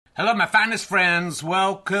Hello, my finest friends.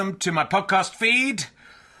 Welcome to my podcast feed,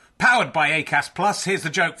 powered by Acast Plus. Here's the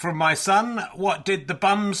joke from my son. What did the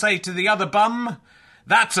bum say to the other bum?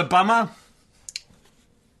 That's a bummer.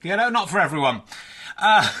 You know, not for everyone.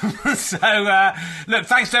 Look,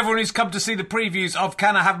 thanks to everyone who's come to see the previews of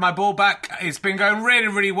Can I Have My Ball Back? It's been going really,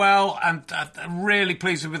 really well, and I'm really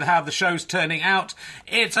pleased with how the show's turning out.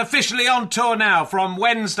 It's officially on tour now. From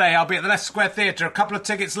Wednesday, I'll be at the Leicester Square Theatre. A couple of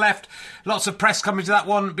tickets left. Lots of press coming to that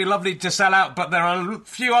one. It'd be lovely to sell out, but there are a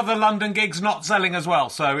few other London gigs not selling as well.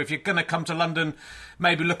 So if you're going to come to London,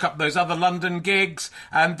 maybe look up those other London gigs.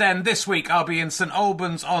 And then this week, I'll be in St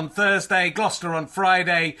Albans on Thursday, Gloucester on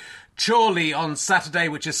Friday, Chorley on Saturday,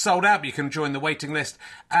 which is sold out, but you can join the waiting list,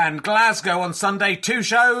 and Glasgow on Sunday. 2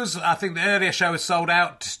 shows. I think the earlier show is sold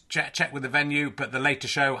out. Check with the venue, but the later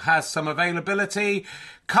show has some availability.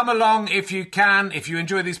 Come along if you can. If you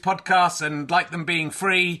enjoy these podcasts and like them being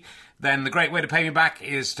free, then the great way to pay me back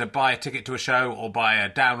is to buy a ticket to a show or buy a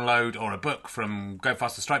download or a book from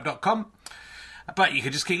gofasterstripe.com. But you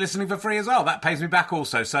can just keep listening for free as well. That pays me back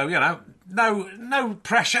also. So, you know, no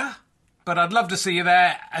pressure. But I'd love to see you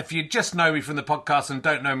there. If you just know me from the podcast and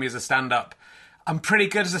don't know me as a stand-up, I'm pretty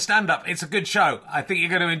good as a stand-up. It's a good show. I think you're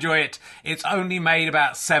going to enjoy it. It's only made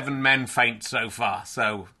about 7 men faint so far.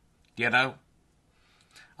 So, you know,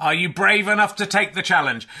 are you brave enough to take the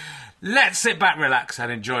challenge? Let's sit back, relax,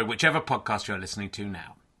 and enjoy whichever podcast you're listening to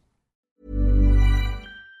now.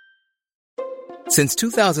 Since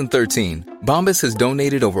 2013, Bombas has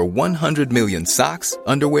donated over 100 million socks,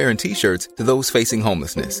 underwear, and T-shirts to those facing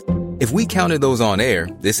homelessness. If we counted those on air,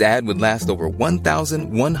 this ad would last over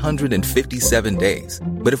 1,157 days.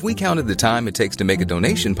 But if we counted the time it takes to make a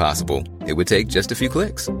donation possible, it would take just a few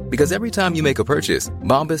clicks. Because every time you make a purchase,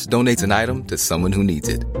 Bombas donates an item to someone who needs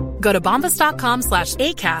it. Go to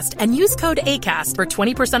bombas.com/ACAST and use code ACAST for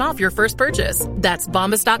 20% off your first purchase. That's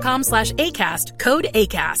bombas.com/ACAST, code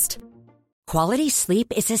ACAST. Quality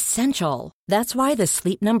sleep is essential. That's why the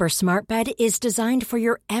Sleep Number Smart Bed is designed for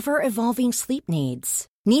your ever-evolving sleep needs.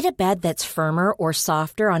 Need a bed that's firmer or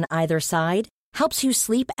softer on either side? Helps you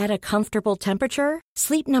sleep at a comfortable temperature?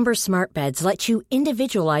 Sleep Number Smart Beds let you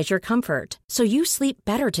individualize your comfort, so you sleep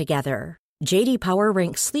better together. J.D. Power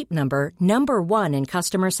ranks Sleep Number number 1 in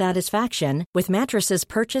customer satisfaction with mattresses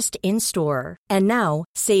purchased in-store. And now,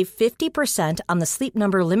 save 50% on the Sleep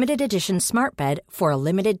Number Limited Edition Smart Bed for a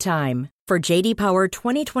limited time. For J.D. Power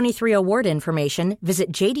 2023 award information,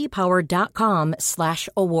 visit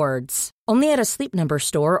jdpower.com/awards. Only at a Sleep Number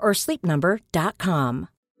store or sleepnumber.com.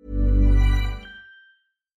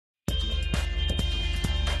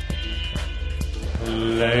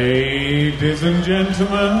 Ladies and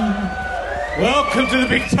gentlemen, welcome to the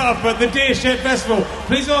Big Tub at the Deershed Festival.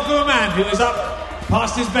 Please welcome a man who is up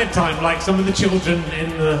past his bedtime like some of the children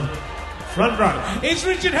in the front row. It's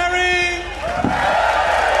Richard Herring!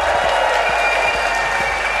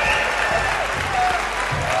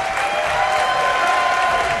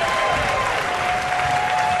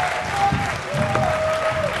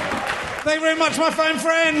 Thank you very much, my fine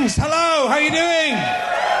friends. Hello, how are you doing?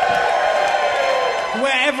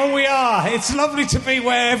 Wherever we are, it's lovely to be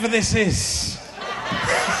wherever this is.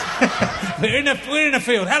 We're in a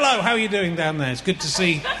field. Hello, how are you doing down there? It's good to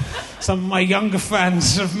see some of my younger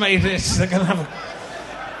fans have made it. They're going to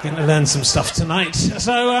learn some stuff tonight.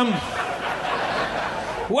 So,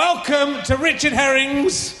 welcome to Richard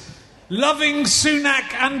Herring's Loving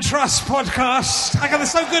Sunak and Trust podcast. They're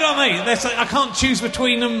so good, aren't they? I can't choose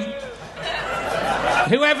between them.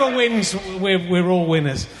 Whoever wins, we're all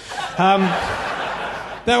winners.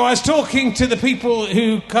 Though I was talking to the people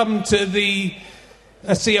who come to see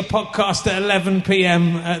a podcast at 11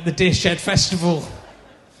 p.m. at the Deershed Festival.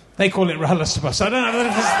 They call it RHLSTP.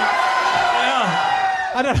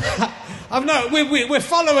 I don't know. We're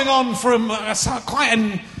following on from quite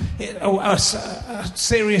a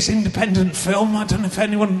serious independent film. I don't know if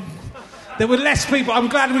anyone. There were less people. I'm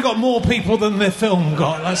glad we got more people than the film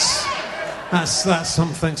got. That's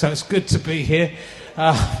something. So it's good to be here.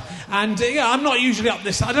 I'm not usually up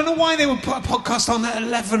this. I don't know why they would put a podcast on at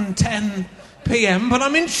 11:10 p.m. But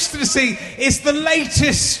I'm interested to see. It's the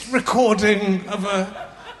latest recording of a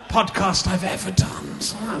podcast I've ever done.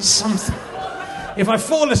 So that's something. If I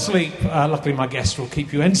fall asleep, luckily my guest will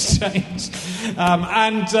keep you entertained.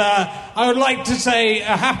 I would like to say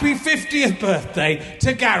a happy 50th birthday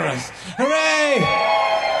to Gareth. Hooray!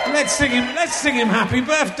 Let's sing him happy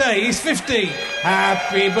birthday. He's 50.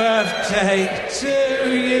 Happy birthday to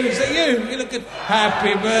you. Is that you? You look good.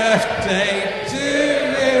 Happy birthday to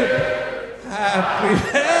you. Happy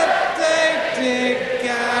birthday, dear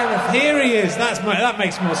Gareth. Here he is. That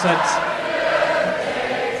makes more sense.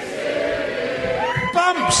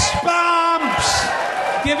 Bumps!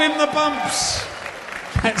 Give him the bumps.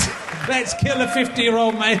 Let's kill a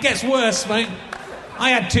 50-year-old man. It gets worse, mate.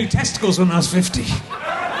 I had 2 testicles when I was 50.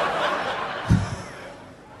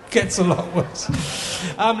 Gets a lot worse.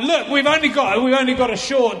 Look, we've only got a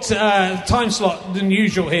short time slot than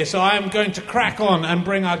usual here, so I am going to crack on and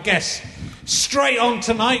bring our guests straight on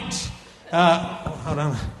tonight. Hold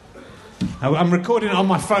on. I'm recording it on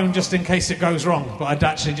my phone just in case it goes wrong, but I'd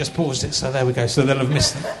actually just paused it, so there we go, so they'll have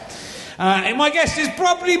missed it. And my guest is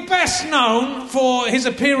probably best known for his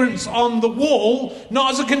appearance on The Wall,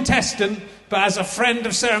 not as a contestant, but as a friend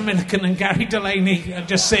of Sarah Millican and Gary Delaney,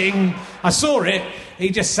 just sitting. I saw it.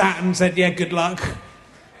 He just sat and said, "Yeah, good luck."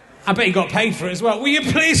 I bet he got paid for it as well. Will you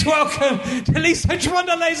please welcome Daliso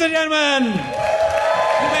Chaponda, ladies and gentlemen?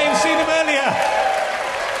 You may have seen him earlier.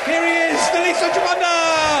 Here he is, Daliso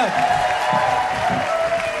Chaponda.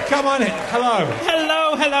 Come on in. Hello.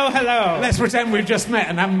 Hello, hello, hello. Let's pretend we've just met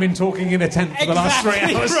and haven't been talking in a tent for the last 3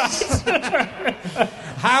 hours.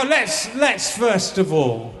 Right. Let's first of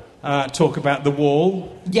all talk about The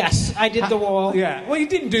Wall. Yes, I did The Wall. Yeah. Well, you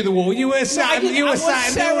didn't do The Wall. You were sat. I was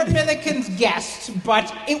Sarah Millican's guest,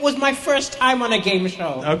 but it was my first time on a game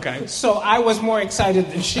show. Okay. So I was more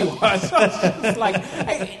excited than she was. It's like,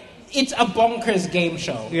 it's a bonkers game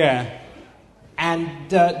show. Yeah. And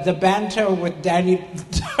the banter with Danny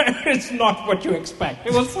is not what you expect.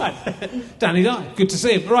 It was fun. Danny Dye, good to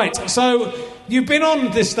see him. Right, so you've been on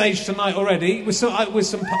this stage tonight already with some.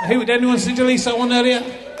 Who did anyone see Daliso on earlier?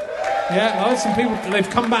 Yeah, some people. They've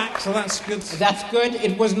come back, so that's good. That's good.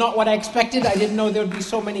 It was not what I expected. I didn't know there would be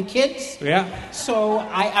so many kids. Yeah. So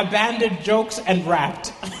I abandoned jokes and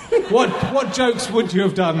rapped. What jokes would you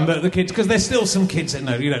have done that the kids? Because there's still some kids that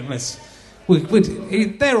know you don't miss.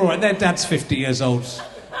 They're all right. Their dad's 50 years old.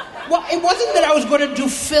 Well, it wasn't that I was going to do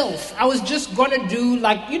filth. I was just going to do,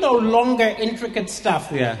 longer, intricate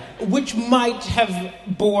stuff. Yeah. Which might have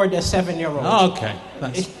bored a 7-year-old. Oh, okay.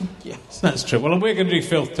 Yes. That's true. Well, we're going to do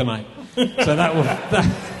filth tonight. So that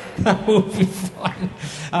will be fine.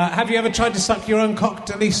 Have you ever tried to suck your own cock,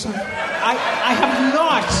 Daliso? I have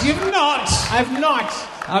not. You've not? I've not.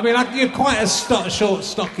 I mean, you're quite a short,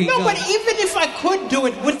 stocky guy. No, but even if I could do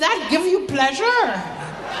it, would that give you pleasure?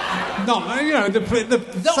 No, you know,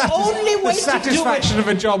 only way the satisfaction to do it, of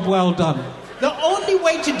a job well done. The only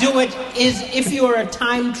way to do it is if you're a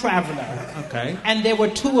time traveler. Okay. And there were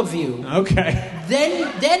 2 of you. Okay.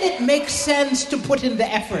 Then it makes sense to put in the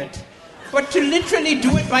effort. But to literally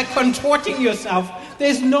do it by contorting yourself,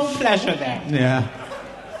 there's no pleasure there. Yeah.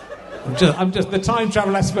 I'm just the time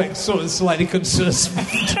travel aspect sort of slightly concerns me.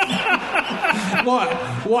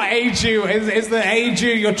 What age is the age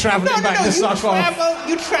you're travelling back to suck off?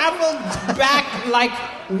 You travel back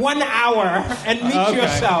 1 hour and meet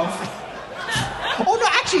yourself. Oh no,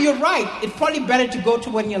 actually you're right. It's probably better to go to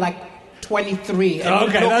when you're 23.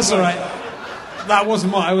 Okay, that's all right. That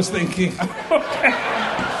wasn't what I was thinking. Okay.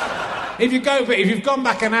 If you've gone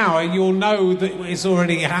back an hour, you'll know that it's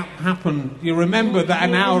already happened. You remember that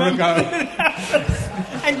an hour ago.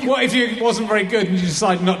 And what if it wasn't very good and you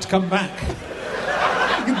decide not to come back?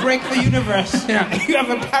 You break the universe. Yeah. You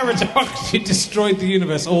have a paradox. You destroyed the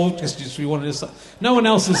universe, or just you wanted to. No one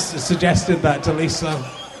else has suggested that, Daliso.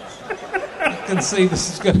 I can see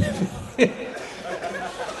this is good.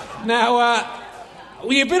 Now.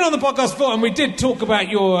 Well, you've been on the podcast before, and we did talk about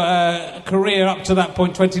your career up to that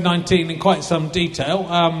point, 2019, in quite some detail.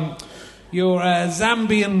 You're a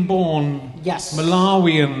Zambian-born, yes,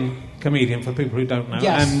 Malawian comedian, for people who don't know.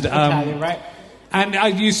 Yes, and, Italian, right?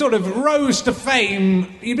 And you sort of rose to fame.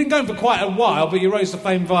 You've been going for quite a while, but you rose to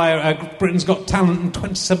fame via Britain's Got Talent in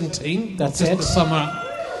 2017. That's just it. The summer.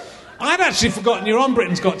 I'd actually forgotten you're on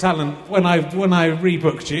Britain's Got Talent when I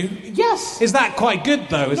rebooked you. Yes. Is that quite good,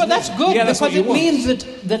 though? No, that's good, yeah, that's because it want. means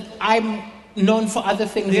that I'm known for other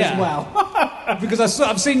things as well. Because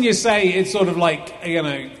I've seen you say it's sort of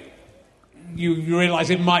you realise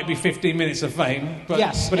it might be 15 minutes of fame. But,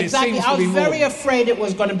 yes, but exactly. It seems to be I was more. very afraid it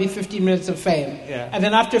was going to be 15 minutes of fame. Yeah. And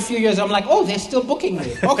then after a few years, I'm like, oh, they're still booking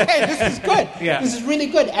me. Okay, this is good. Yeah. This is really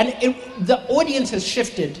good. And the audience has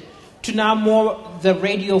shifted to now more the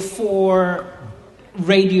Radio 4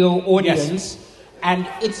 radio audience. Yes. And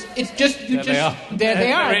it's just... There they are. There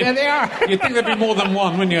they are. You'd think there'd be more than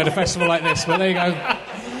one when you're at a festival like this, but there you go.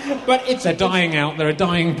 But They're dying out. They're a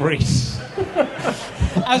dying breed.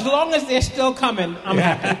 As long as they're still coming, I'm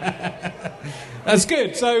happy. That's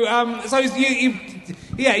good. So, so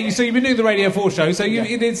you've been doing the Radio 4 show. So,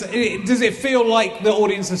 does it feel like the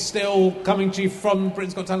audience is still coming to you from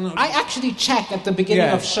Britain's Got Talent? I actually check at the beginning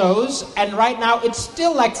of shows, and right now it's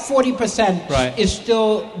still 40% is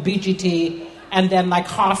still BGT, and then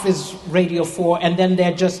half is Radio 4, and then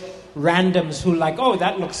they're just randoms who like, oh,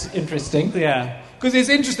 that looks interesting. Yeah, because it's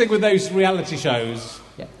interesting with those reality shows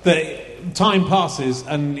that time passes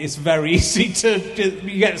and it's very easy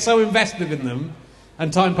you get so invested in them,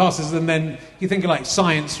 and time passes, and then you think of like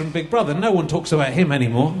Science from Big Brother. No one talks about him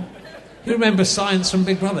anymore. Who remembers Science from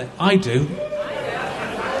Big Brother? I do.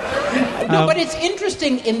 No, but it's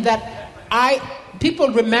interesting in that people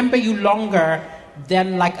remember you longer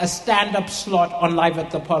than like a stand-up slot on Live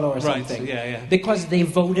at the Apollo or something. Yeah. Because they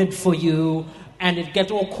voted for you, and it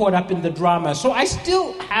gets all caught up in the drama. So I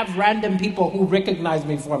still have random people who recognize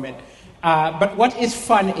me from it. But what is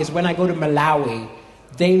fun is when I go to Malawi,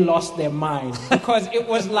 they lost their mind because it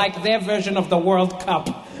was like their version of the World Cup.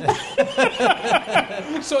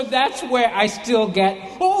 So that's where I still get,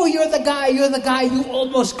 oh, you're the guy, you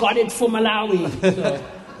almost got it for Malawi. So.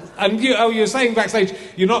 And you're saying backstage,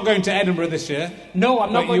 you're not going to Edinburgh this year? No,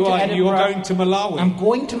 I'm not going to Edinburgh. You're going to Malawi? I'm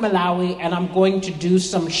going to Malawi, and I'm going to do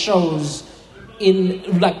some shows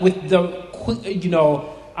with the,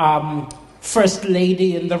 First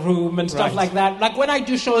Lady in the room and stuff like that. Like when I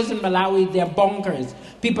do shows in Malawi, they're bonkers.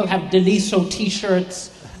 People have Deliso t-shirts,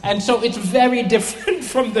 and so it's very different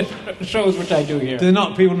from the shows which I do here. Do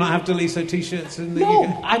people not have Deliso t-shirts in the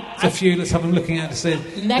UK? There's a few. Let's have them looking at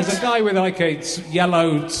it. There's a guy with like a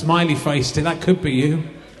yellow smiley face. That could be you.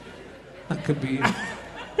 That could be you.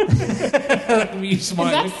 That could be you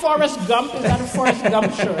smiling. Is that Forrest Gump? Is that a Forrest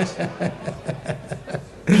Gump shirt?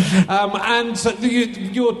 And so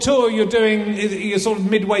your tour you're sort of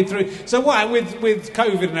midway through. So what with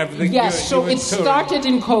COVID and everything? Yes, so it started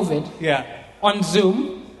in COVID. Yeah. On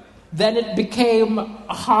Zoom. Then it became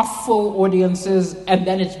half full audiences, and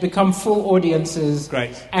then it's become full audiences.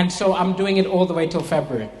 Great. And so I'm doing it all the way till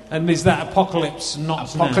February. And is that Apocalypse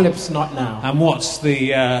Not Now? Apocalypse Not Now. And what's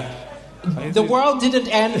the... The world didn't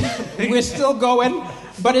end. We're still going.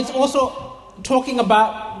 But it's also talking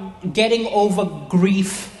about getting over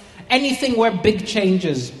grief. Anything where big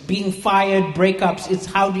changes, being fired, breakups, it's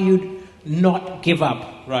how do you not give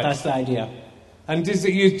up? Right. That's the idea. And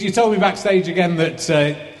you told me backstage again that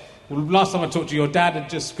last time I talked to you, your dad had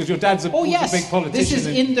just... Because your dad's a big politician. This is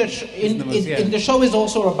in the show is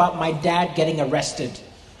also about my dad getting arrested.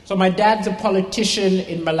 So my dad's a politician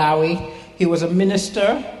in Malawi. He was a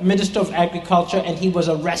minister of agriculture, and he was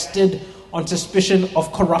arrested on suspicion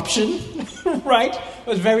of corruption, right? It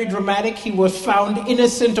was very dramatic. He was found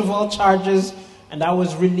innocent of all charges, and I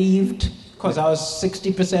was relieved because I was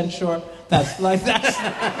 60% sure. That's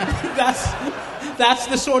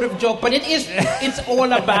the sort of joke. But it's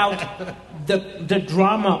all about the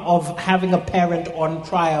drama of having a parent on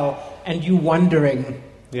trial and you wondering.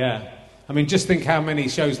 Yeah. I mean, just think how many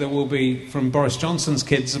shows there will be from Boris Johnson's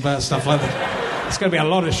kids about stuff like that. It's going to be a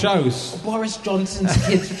lot of shows. Boris Johnson's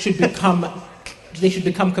kids should become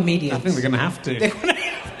comedians. I think they're going to have to. They're going to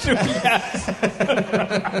have to,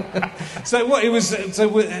 yes. So what? He was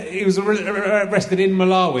arrested in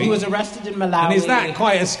Malawi. He was arrested in Malawi. And is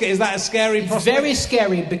that a scary prospect? It's very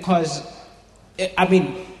scary because, I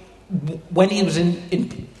mean, when he was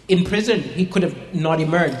in prison, he could have not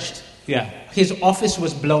emerged. Yeah. His office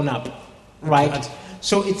was blown up, right? God.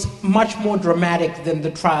 So it's much more dramatic than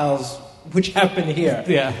the trials which happened here.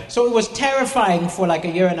 Yeah. So it was terrifying for like a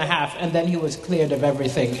year and a half, and then he was cleared of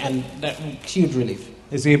everything, and that huge relief.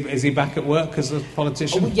 Is he back at work as a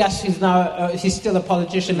politician? Oh, yes, he's still a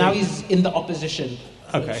politician. Now he's in the opposition.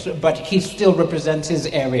 Okay. But he still represents his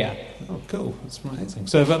area. Oh, cool. That's amazing.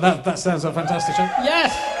 So that sounds like a fantastic show.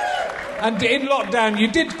 Yes. And in lockdown, you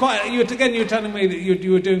were telling me that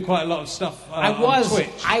you were doing quite a lot of stuff on Twitch.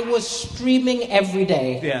 I was streaming every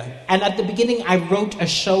day. Yeah. And at the beginning, I wrote a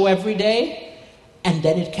show every day, and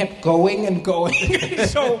then it kept going and going.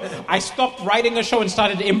 So I stopped writing a show and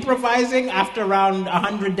started improvising after around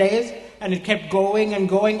 100 days, and it kept going and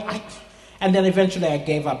going. And then eventually I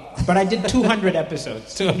gave up. But I did 200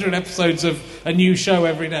 episodes. 200 episodes of a new show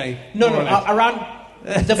every day? No, around...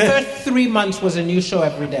 The first 3 months was a new show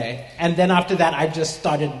every day. And then after that, I just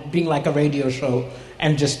started being like a radio show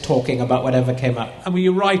and just talking about whatever came up. And were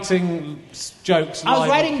you writing jokes live? I was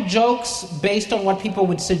writing jokes based on what people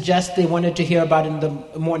would suggest they wanted to hear about in the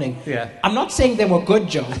morning. Yeah. I'm not saying they were good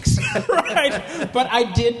jokes, right? But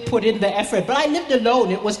I did put in the effort. But I lived alone.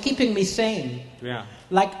 It was keeping me sane. Yeah.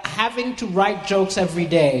 Like having to write jokes every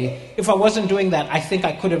day. If I wasn't doing that, I think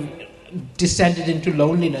I could have descended into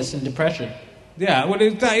loneliness and depression. Yeah, well,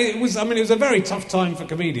 it was a very tough time for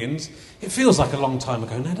comedians. It feels like a long time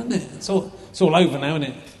ago now, doesn't it? It's all over now, isn't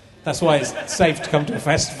it? That's why it's safe to come to a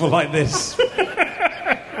festival like this.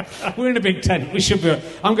 We're in a big tent. We should be.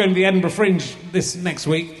 I'm going to the Edinburgh Fringe this next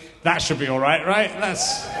week. That should be all right?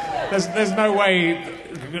 There's no way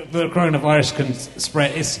the coronavirus can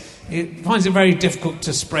spread. It finds it very difficult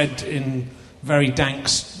to spread in very dank,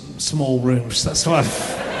 small rooms. That's why.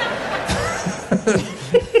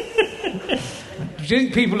 Do you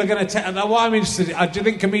think people are going to test? What I'm interested in, do you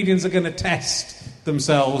think comedians are going to test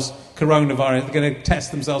themselves coronavirus? They're going to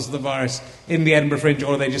test themselves with the virus in the Edinburgh Fringe,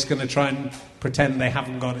 or are they just going to try and pretend they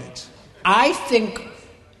haven't got it? I think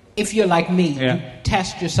if you're like me, you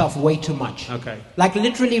test yourself way too much. Okay. Like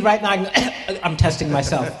literally right now, I'm testing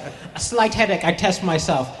myself. A slight headache, I test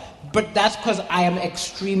myself. But that's because I am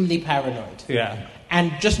extremely paranoid. Yeah.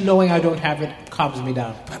 And just knowing I don't have it calms me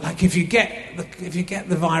down. But like, if you get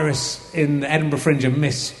the virus in the Edinburgh Fringe and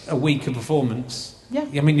miss a week of performance,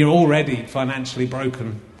 I mean, you're already financially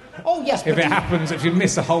broken. Oh yes. If it happens, if you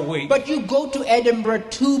miss a whole week. But you go to Edinburgh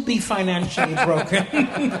to be financially broken.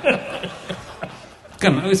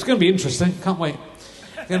 It's going to be interesting. Can't wait.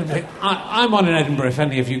 I'm on in Edinburgh. If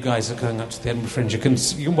any of you guys are going up to the Edinburgh Fringe, you can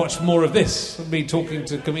watch more of this. Me talking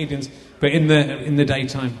to comedians, but in the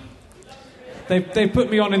daytime. They put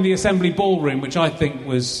me on in the Assembly Ballroom, which I think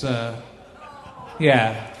was, a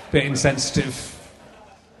bit insensitive.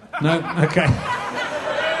 No? Okay.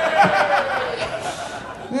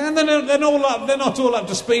 And they're not all up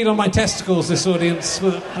to speed on my testicles, this audience.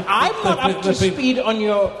 I'm not up to speed on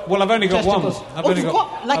your Well, I've only got testicles. one.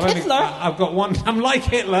 I've got one. I'm like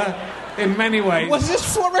Hitler in many ways. Was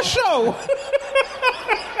this for a show?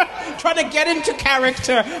 Trying to get into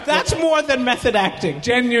character. That's more than method acting.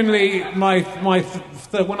 Genuinely, when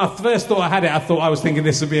I first thought I had it, I thought I was thinking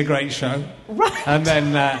this would be a great show. Right. And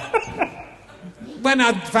then when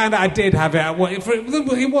I found out I did have it,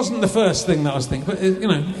 it wasn't the first thing that I was thinking. But,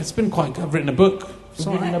 it's been quite good. I've written a book. You've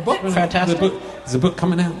written a book? Fantastic. There's a book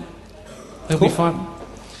coming out. It'll be fine.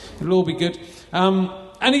 It'll all be good.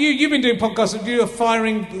 And you've been doing podcasts. You were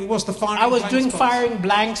firing. What's the firing? I was doing podcast? Firing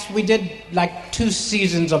Blanks. We did like 2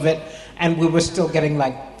 seasons of it, and we were still getting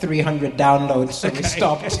like 300 downloads, so we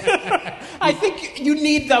stopped. I think you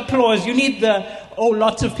need the applause. You need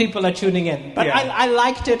lots of people are tuning in. But I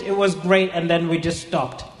liked it. It was great, and then we just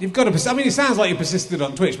stopped. You've got to persist. I mean, it sounds like you persisted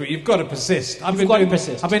on Twitch, but you've got to persist. I've been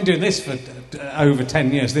doing this for over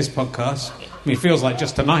 10 years. This podcast. I mean, it feels like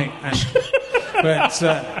just tonight,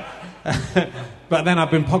 but then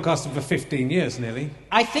I've been podcasting for 15 years nearly.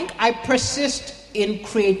 I think I persist in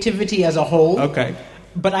creativity as a whole. Okay.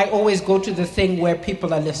 But I always go to the thing where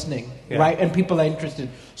people are listening, right? And people are interested.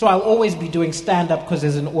 So I'll always be doing stand-up because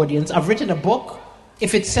there's an audience. I've written a book.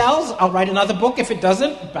 If it sells, I'll write another book. If it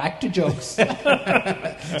doesn't, back to jokes.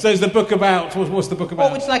 So is the book about... What's the book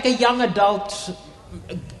about? Oh, it's like a young adult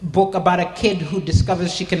book about a kid who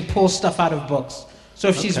discovers she can pull stuff out of books. So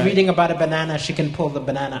if she's reading about a banana, she can pull the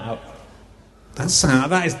banana out.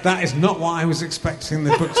 That is not what I was expecting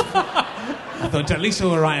the book to be. I thought Delisa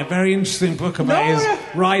will write a very interesting book about his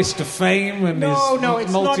rise to fame and his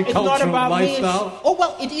multicultural lifestyle. Me. Oh,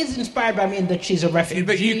 well, it is inspired by me in that she's a refugee.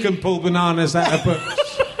 But you can pull bananas out of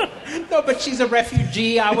books. No, but she's a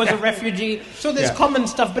refugee. I was a refugee. So there's common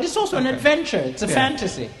stuff, but it's also an adventure. It's a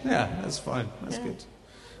fantasy. Yeah, that's fine. That's good.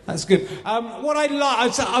 That's good. What I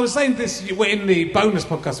love, I was saying this in the bonus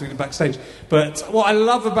podcast we did backstage, but what I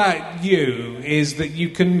love about you is that you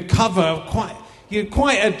can cover you're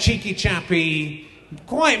quite a cheeky chappy,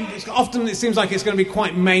 often it seems like it's going to be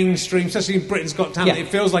quite mainstream, especially in Britain's Got Talent. It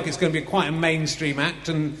feels like it's going to be quite a mainstream act,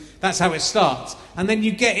 and that's how it starts. And then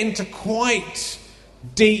you get into quite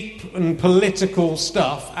deep and political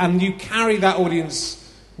stuff, and you carry that audience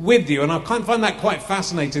with you, and I kind of find that quite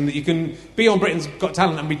fascinating that you can be on Britain's Got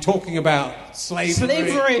Talent and be talking about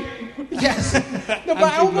slavery. Yes. No, but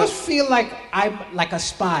I almost feel like I'm like a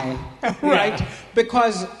spy, right?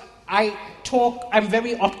 Because I'm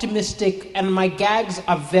very optimistic, and my gags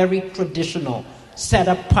are very traditional. Set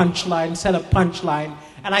up punchline.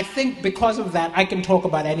 And I think because of that, I can talk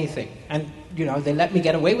about anything. And, they let me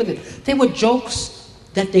get away with it. They were jokes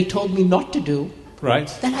that they told me not to do. Right.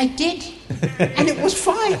 That I did. And it was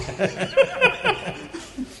fine.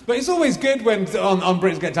 But it's always good when on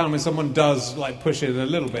Britain's Got Talent when someone does push it a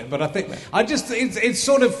little bit. But I think it's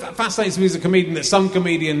sort of fascinates me as a comedian that some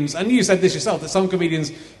comedians, and you said this yourself, that some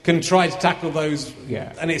comedians can try to tackle those,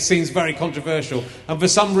 and it seems very controversial. And for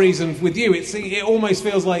some reason, with you, it almost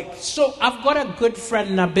feels like. So I've got a good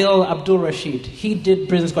friend, Nabil Abdul Rashid. He did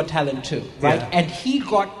Britain's Got Talent too, right? Yeah. And he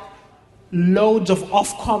got loads of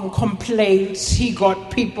Ofcom complaints. He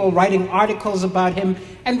got people writing articles about him,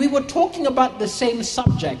 and we were talking about the same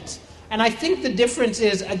subject. And I think the difference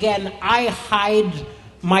is, again, I hide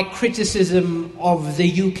my criticism of the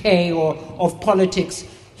UK or of politics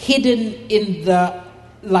hidden in the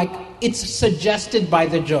like, it's suggested by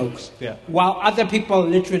the jokes, while other people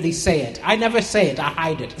literally say it. I never say it, I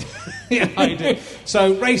hide it. Yeah, hide it.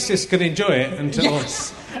 So racists can enjoy it until...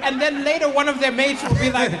 Yes. And then later one of their mates will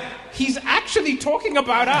be like, he's actually talking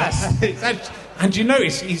about us. And you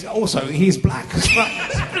notice he's black as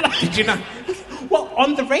well. Did you know? Well,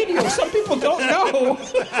 on the radio, some people don't know.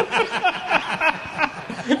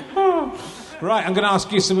 Right, I'm going to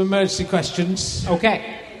ask you some emergency questions.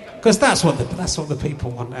 Okay. Because that's what the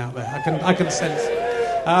people want out there. I can sense.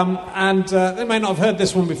 And they may not have heard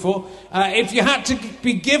this one before. If you had to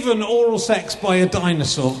be given oral sex by a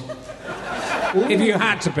dinosaur, if you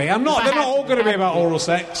had to be, they're not all going to be about oral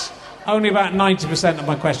sex. Only about 90% of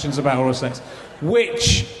my questions about oral sex.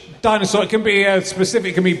 Which dinosaur? It can be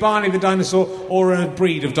specific. It can be Barney the dinosaur or a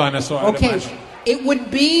breed of dinosaur. Okay, it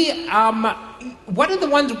would be. What are the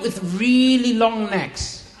ones with really long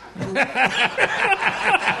necks? Very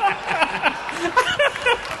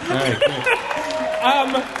good.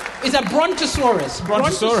 It's a Brontosaurus.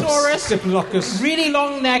 Brontosaurus. Diplodocus. Really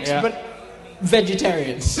long necks, but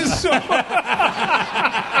vegetarians.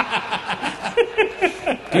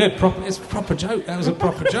 Good. It's a proper joke. That was a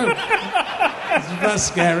proper joke. That's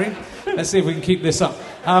scary. Let's see if we can keep this up.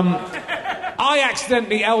 I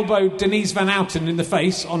accidentally elbowed Denise Van Outen in the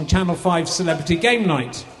face on Channel 5 Celebrity Game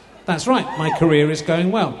Night. That's right. My career is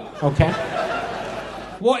going well. Okay.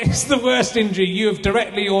 What is the worst injury you have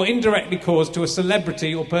directly or indirectly caused to a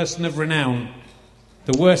celebrity or person of renown?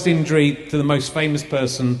 The worst injury to the most famous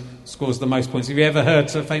person scores the most points. Have you ever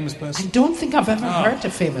hurt a famous person? I don't think I've ever hurt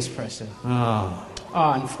a famous person.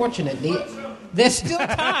 Unfortunately, there's still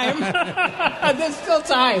time. There's still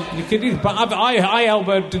time. You could, but I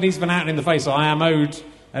elbowed Denise Van Outen in the face, so I am owed.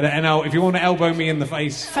 And if you want to elbow me in the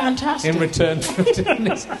face, fantastic. In return for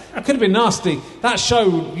Denise, it could have been nasty. That show,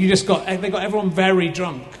 they got everyone very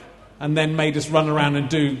drunk, and then made us run around and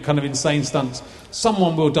do kind of insane stunts.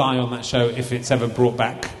 Someone will die on that show if it's ever brought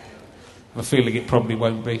back. I have a feeling it probably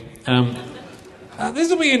won't be. This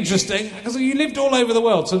will be interesting because you lived all over the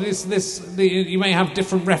world, so you may have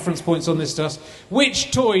different reference points on this to us.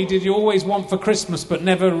 Which toy did you always want for Christmas but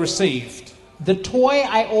never received? The toy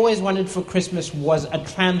I always wanted for Christmas was a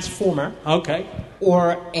transformer. Okay.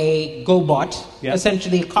 Or a GoBot. Yep.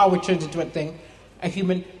 Essentially a car which turns into a thing, a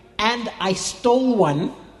human. And I stole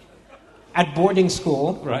one at boarding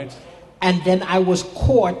school. Right. And then I was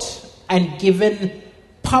caught and given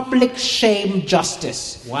public shame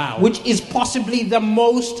justice. Wow. Which is possibly the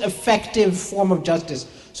most effective form of justice.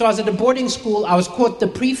 So I was at a boarding school, I was caught, the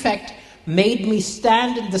prefect made me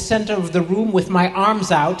stand in the center of the room with my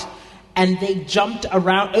arms out, and they jumped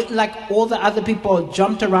around, like all the other people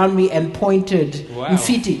jumped around me and pointed, wow.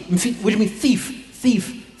 Mfiti, which means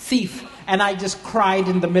thief. And I just cried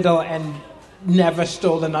in the middle and never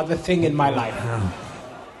stole another thing in my life.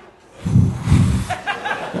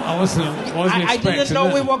 I wasn't expecting I didn't know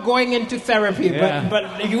that. we were going into therapy,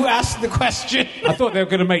 but you asked the question. I thought they were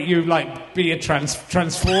going to make you be a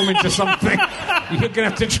transform into something. You're going to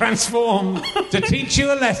have to transform to teach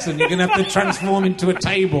you a lesson. You're going to have to transform into a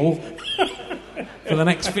table for the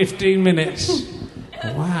next 15 minutes.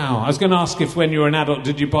 Wow. I was going to ask if when you were an adult,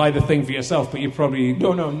 did you buy the thing for yourself, but you probably...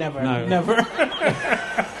 No, never. No. Never.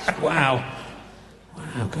 Wow,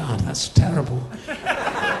 God, that's terrible.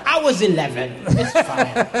 I was 11. It's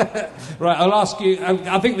fine. Right, I'll ask you...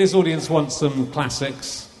 I think this audience wants some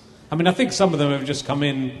classics. I mean, I think some of them have just come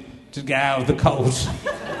in to get out of the cold.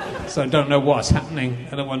 So I don't know what's happening,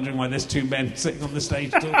 and I'm wondering why there's two men sitting on the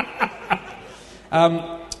stage talking.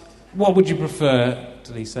 What would you prefer,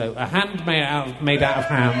 Deliso? A hand made out of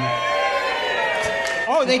ham?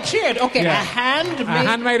 Oh, they cheered. Okay, yeah. A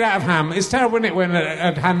hand made out of ham. It's terrible, isn't it, when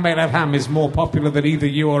a hand made out of ham is more popular than either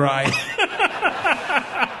you or I.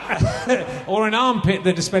 Or an armpit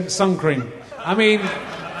that dispensed sun cream. I mean...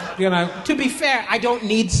 You know, to be fair, I don't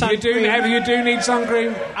need sun cream. You do need sun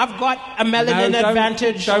cream. I've got a melanin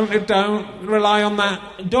advantage. Don't rely on that.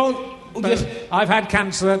 I've had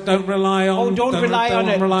cancer. Don't rely on. Oh, don't rely on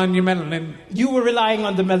it. Don't rely on your melanin. You were relying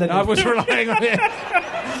on the melanin. I was relying on it.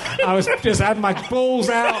 I was just had my balls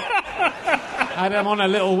out. I had them on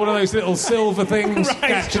one of those little silver things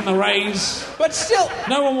catching the rays. But still,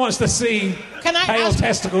 no one wants to see pale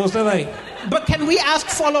testicles, do they? But can we ask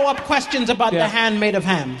follow-up questions about the hand made of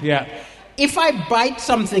ham? Yeah. If I bite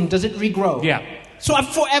something, does it regrow? Yeah. So I've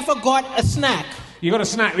forever got a snack. You got a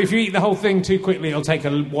snack. If you eat the whole thing too quickly, it'll take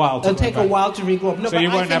a while to regrow. It'll take a while to regrow. No, so you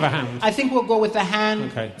won't have a hand. I think we'll go with a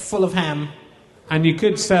hand full of ham. And you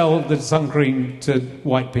could sell the sun cream to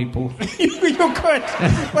white people. You You could.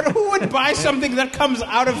 But who would buy something that comes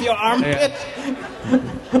out of your armpit?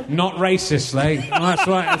 Not racist, eh? That's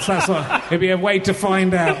right. That's right. It'd be a way to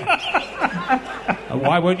find out.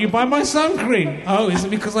 Why won't you buy my sun cream? Oh, is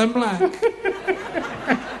it because I'm black?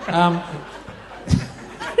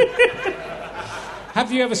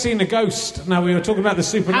 Have you ever seen a ghost? Now, we were talking about the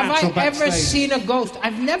supernatural backstage. Have I ever seen a ghost?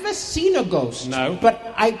 I've never seen a ghost. No. But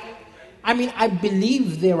I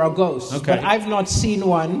believe there are ghosts, okay. but I've not seen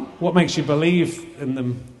one. What makes you believe in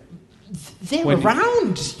them? They're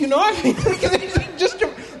around, you know? I mean,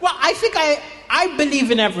 I think I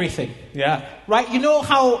believe in everything. Yeah. Right? You know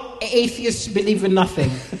how atheists believe in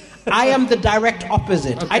nothing? I am the direct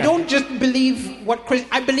opposite. Okay. I don't just believe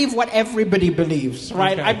I believe what everybody believes,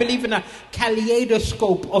 right? Okay. I believe in a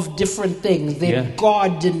kaleidoscope of different things.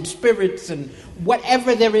 God and spirits and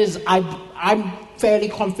whatever there is, I'm fairly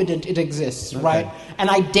confident it exists, okay. right?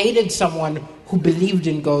 And I dated someone who believed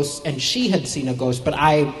in ghosts, and she had seen a ghost, but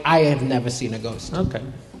I have never seen a ghost. Okay.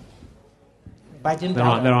 But there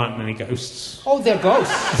aren't many ghosts. Oh, they're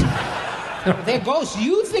ghosts. They're ghosts.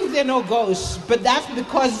 You think they're no ghosts, but that's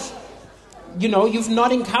because, you've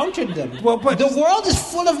not encountered them. Well, but the world is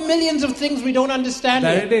full of millions of things we don't understand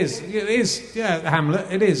yet. It is. Yeah,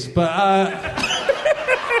 Hamlet, it is. But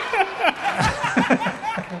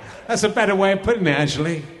that's a better way of putting it,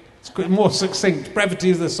 actually. It's more succinct. Brevity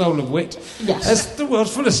is the soul of wit. Yes. The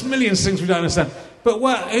world's full of millions of things we don't understand. But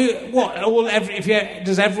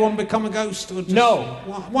does everyone become a ghost? Or no.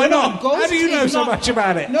 Why not? A ghost How do you know so much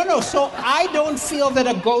about it? No. So I don't feel that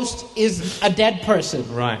a ghost is a dead person.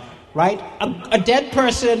 Right. Right? A dead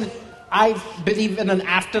person, I believe in an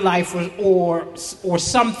afterlife or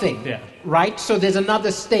something. Yeah. Right? So there's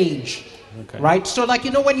another stage. Okay. Right? So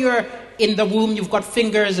when you're in the womb, you've got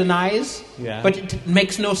fingers and eyes, yeah. but it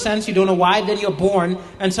makes no sense. You don't know why. Then you're born,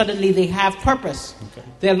 and suddenly they have purpose. Okay.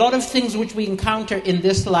 There are a lot of things which we encounter in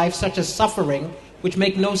this life, such as suffering, which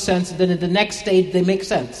make no sense. And then in the next stage, they make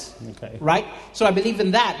sense. Okay. Right? So I believe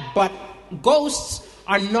in that. But ghosts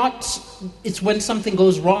are not... It's when something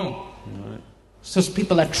goes wrong. Right. So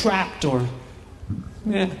people are trapped or...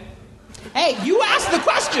 Yeah. Hey, you asked the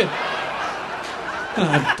question!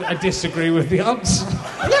 I disagree with the answer.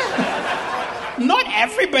 Yeah. Not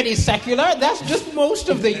everybody's secular. That's just most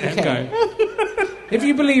of the UK. Okay. If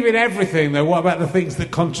you believe in everything, though, what about the things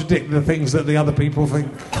that contradict the things that the other people think?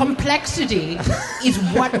 Complexity is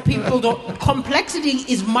what people don't... Complexity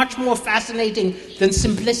is much more fascinating than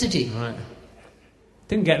simplicity. Right.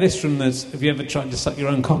 Didn't get this from this. Have you ever tried to suck your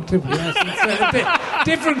own cocktail? Yes.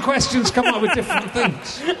 Different questions come up with different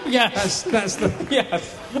things. Yes. That's the...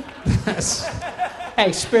 Yes. That's...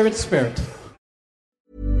 Hey, spirit.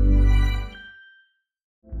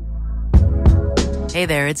 Hey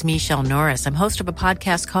there, it's Michelle Norris. I'm host of a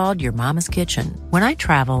podcast called Your Mama's Kitchen. When I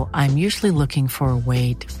travel, I'm usually looking for a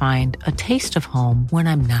way to find a taste of home when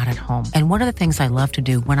I'm not at home. And one of the things I love to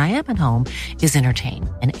do when I am at home is entertain.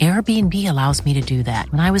 And Airbnb allows me to do that.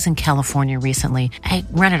 When I was in California recently, I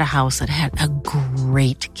rented a house that had a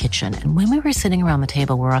great kitchen. And when we were sitting around the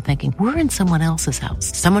table, we were all thinking, we're in someone else's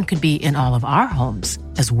house. Someone could be in all of our homes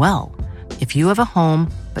as well. If you have a home,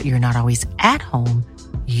 but you're not always at home,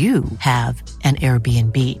 you have an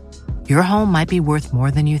Airbnb. Your home might be worth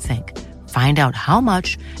more than you think. Find out how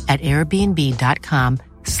much at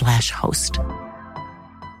airbnb.com/host.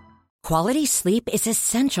 Quality sleep is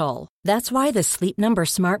essential. That's why the Sleep Number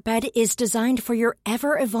Smart Bed is designed for your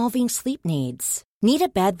ever-evolving sleep needs. Need a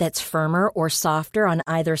bed that's firmer or softer on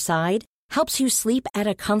either side? Helps you sleep at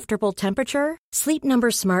a comfortable temperature? Sleep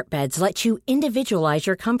Number Smart Beds let you individualize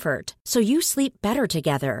your comfort, so you sleep better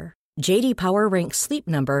together. J.D. Power ranks Sleep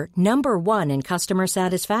Number number 1 in customer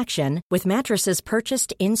satisfaction with mattresses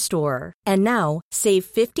purchased in-store. And now, save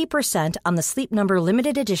 50% on the Sleep Number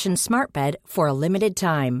Limited Edition Smart Bed for a limited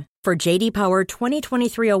time. For J.D. Power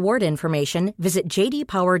 2023 award information, visit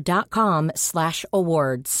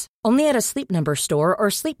jdpower.com/awards. Only at a Sleep Number store or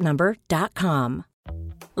sleepnumber.com.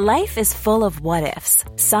 Life is full of what-ifs.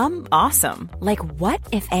 Some awesome, like what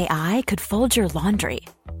if AI could fold your laundry?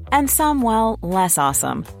 And some, well, less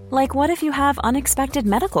awesome. Like what if you have unexpected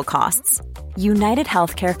medical costs? United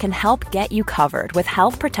Healthcare can help get you covered with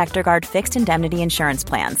Health Protector Guard fixed indemnity insurance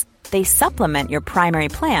plans. They supplement your primary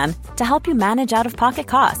plan to help you manage out-of-pocket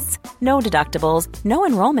costs. No deductibles, no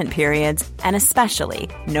enrollment periods, and especially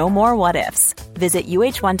no more what-ifs. Visit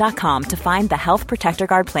uh1.com to find the Health Protector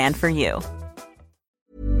Guard plan for you.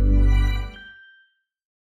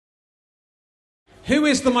 Who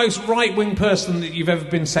is the most right-wing person that you've ever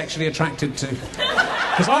been sexually attracted to?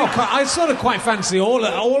 Because I sort of quite fancy all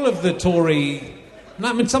of the Tory...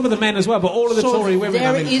 I mean, some of the men as well, but all of the Tory women.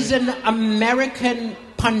 There is an American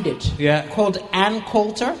pundit Yeah. called Ann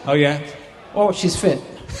Coulter. Oh, yeah. Oh, she's fit.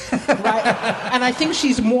 Right? And I think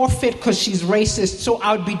she's more fit because she's racist, so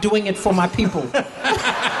I would be doing it for my people.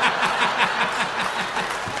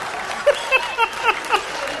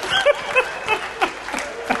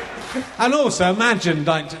 And also, imagine,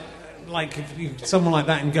 like if someone like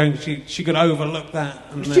that and going, she could overlook that.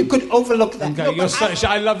 And She could overlook that. and go, No, but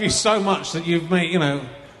I love you so much that you've made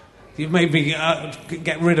me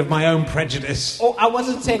get rid of my own prejudice. Oh, I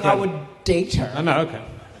wasn't saying I would date her. I know, okay.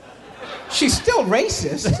 She's still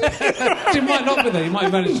racist. She might not be there. You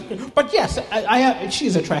might manage. But yes,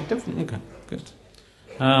 she's attractive. Okay, good.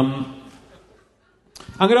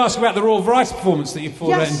 I'm going to ask about the Royal Variety performance that you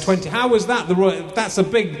performed Yes. in 20. How was that? That's a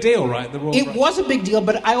big deal, right? The Royal It Variety. was a big deal,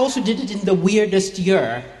 but I also did it in the weirdest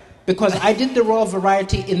year. Because I did the Royal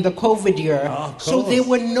Variety in the COVID year. Oh, of so course. there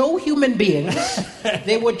were no human beings.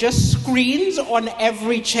 There were just screens on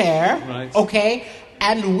every chair. Right. Okay?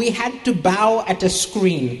 And we had to bow at a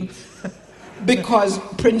screen. Because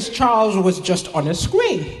Prince Charles was just on a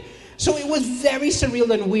screen. So it was very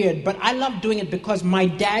surreal and weird. But I loved doing it because my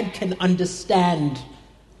dad can understand,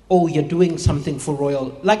 oh, you're doing something for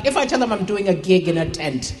royal. Like if I tell him I'm doing a gig in a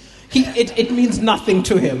tent, it means nothing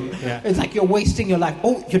to him. Yeah. It's like you're wasting your life.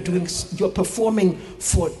 Oh, you're performing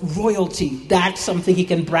for royalty. That's something he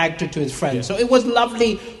can brag to his friends. Yeah. So it was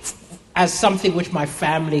lovely as something which my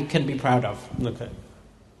family can be proud of. Okay.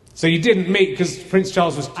 So you didn't meet because Prince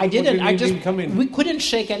Charles was... I didn't. He didn't come in. We couldn't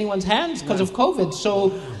shake anyone's hands because of COVID.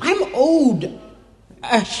 So I'm owed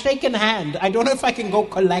a shaken hand. I don't know if I can go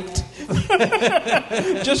collect.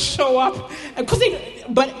 Just show up.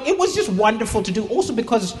 But it was just wonderful to do. Also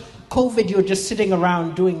because COVID, you're just sitting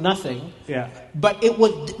around doing nothing. Yeah. But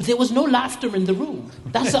there was no laughter in the room.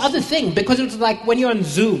 That's the other thing. Because it was like when you're on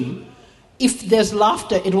Zoom, if there's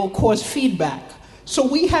laughter, it will cause feedback. So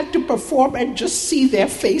we had to perform and just see their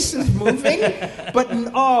faces moving. But,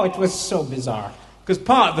 it was so bizarre. Because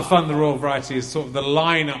part of the fun of the Royal Variety is sort of the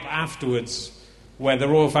line-up afterwards where the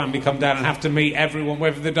royal family come down and have to meet everyone,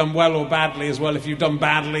 whether they've done well or badly as well. If you've done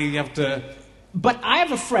badly, you have to... But I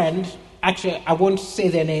have a friend, actually, I won't say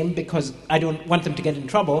their name because I don't want them to get in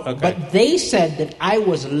trouble, Okay. but they said that I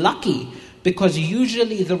was lucky because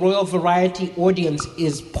usually the Royal Variety audience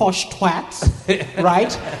is posh twats,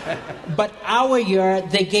 right? But our year,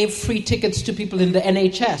 they gave free tickets to people in the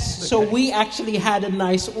NHS. So we actually had a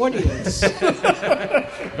nice audience.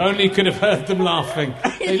 If only you could have heard them laughing.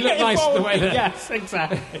 They look nice the way they... Yes,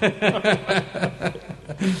 exactly.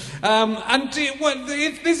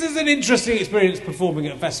 This is an interesting experience performing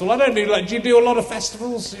at a festival. I don't do do you do a lot of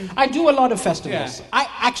festivals? I do a lot of festivals.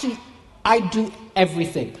 Yeah. I do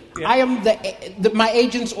everything. Yeah. I am my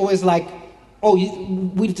agent's always like, oh,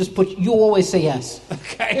 you always say yes.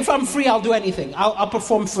 Okay. If I'm free, I'll do anything. I'll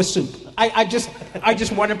perform for soup. I just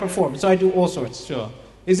want to perform, so I do all sorts. Sure.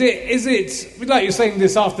 Is it like you're saying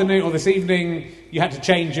this afternoon or this evening? You had to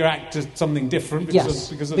change your act to something different because Yes,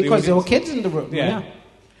 of because the there were audience? kids in the room. Yeah.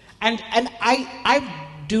 And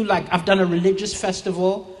I've done a religious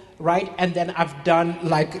festival, right? And then I've done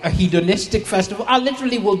like a hedonistic festival. I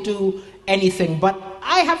literally will do anything, but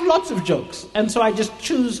I have lots of jokes, and so I just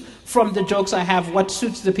choose from the jokes I have what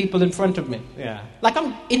suits the people in front of me. Yeah. Like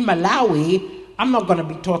I'm in Malawi, I'm not going to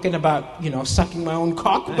be talking about sucking my own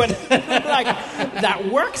cock, but like that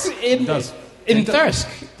works in Thirsk. It does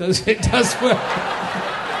work.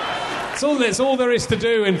 It's all there is to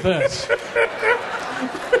do in Thirsk.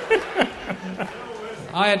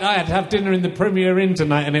 I had to have dinner in the Premier Inn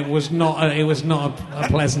tonight, and it was not a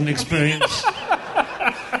pleasant experience.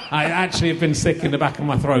 I actually have been sick in the back of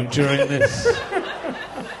my throat during this.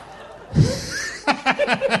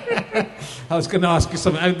 I was going to ask you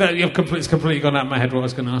something. It's completely gone out of my head what I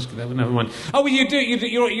was going to ask you there, but never mind. Oh, well,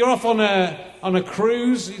 you're off on a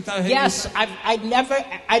cruise? Yes,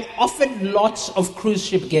 I'd offered lots of cruise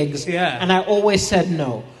ship gigs, Yeah. and I always said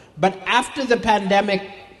no. But after the pandemic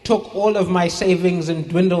took all of my savings and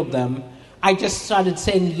dwindled them, I just started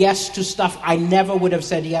saying yes to stuff I never would have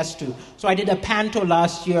said yes to. So I did a panto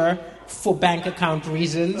last year for bank account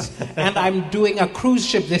reasons, and I'm doing a cruise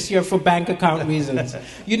ship this year for bank account reasons.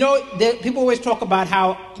 People always talk about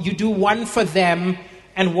how you do one for them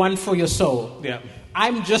and one for your soul. Yeah.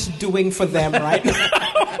 I'm just doing for them right now.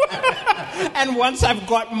 And once I've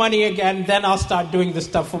got money again, then I'll start doing the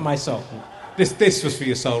stuff for my soul. This was for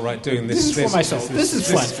your soul, right? Doing this. This is for my soul. This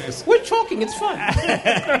is fun. We're talking, it's fun.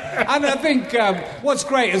 And I think what's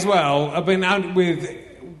great as well, I've been out with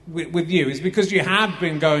with you is because you had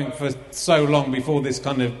been going for so long before this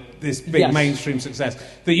big mainstream success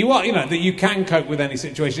that you are, that you can cope with any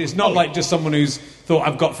situation. It's not like just someone who's thought,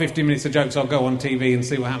 I've got 15 minutes of jokes, I'll go on TV and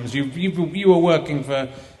see what happens. You were working for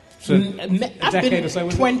a decade or so.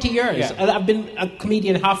 20 years. Yeah. I've been a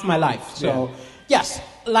comedian half my life. So yes,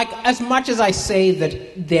 like as much as I say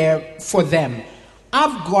that they're for them,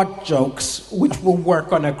 I've got jokes which will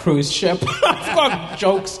work on a cruise ship. I've got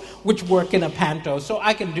jokes which work in a panto. So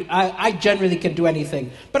I generally can do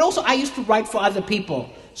anything. But also I used to write for other people.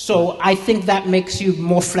 So I think that makes you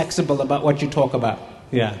more flexible about what you talk about.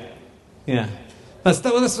 Yeah. That's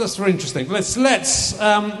very interesting.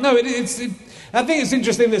 I think it's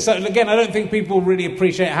interesting that, again, I don't think people really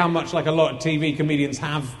appreciate how much, like, a lot of TV comedians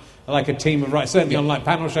have, like, a team of writers. Certainly on, like,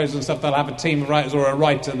 panel shows and stuff, they'll have a team of writers or a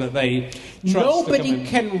writer that they trust. Nobody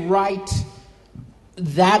can write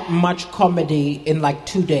that much comedy in, like,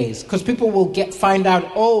 2 days. Because people will find out,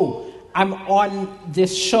 I'm on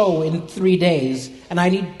this show in 3 days, and I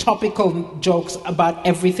need topical jokes about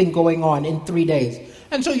everything going on in 3 days.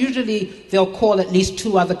 And so usually they'll call at least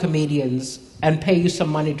 2 other comedians and pay you some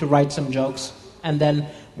money to write some jokes. And then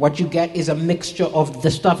what you get is a mixture of the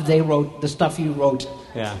stuff they wrote, the stuff you wrote.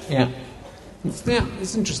 Yeah.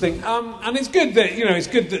 It's interesting. And it's good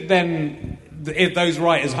that, then those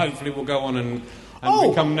writers hopefully will go on and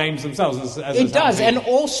become names themselves. As it does, and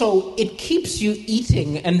also it keeps you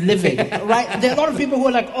eating and living, right? There are a lot of people who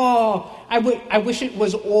are like, I wish it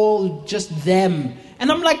was all just them.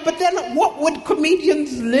 And I'm like, but then what would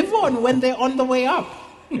comedians live on when they're on the way up?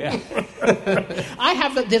 Yeah.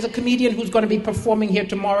 There's a comedian who's going to be performing here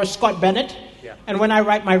tomorrow, Scott Bennett. Yeah. And when I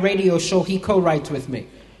write my radio show, he co-writes with me.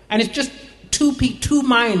 And it's just two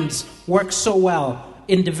minds work so well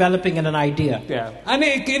in developing an idea. Yeah, and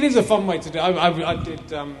it is a fun way to do it. I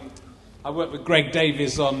worked with Greg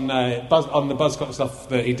Davies on the Buzzcocks stuff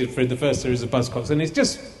that he did for the first series of Buzzcocks, and it's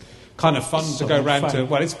just kind of fun to go round to.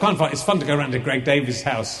 Well, it's kind of fun. It's fun to go round to Greg Davies'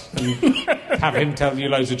 house and have him tell you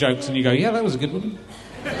loads of jokes, and you go, "Yeah, that was a good one."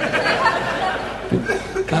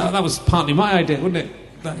 That was partly my idea, wasn't it?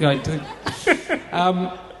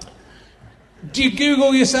 Do you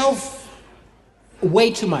Google yourself?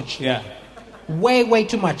 Way too much. Yeah. Way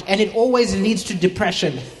too much. And it always leads to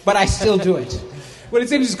depression, but I still do it. Well,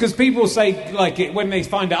 it's interesting because people say, like, when they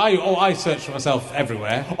find out, I search for myself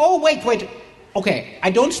everywhere. Oh, wait. Okay,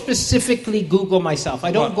 I don't specifically Google myself.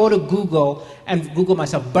 I don't go to Google and Google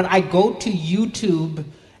myself, but I go to YouTube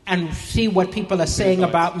and see what people are saying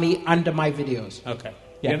about me under my videos. Okay.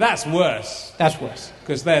 Yeah, that's worse. That's worse.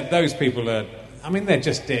 Because those people are, they're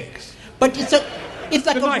just dicks. But it's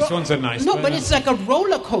like the nice ones are nice. No, but it's like a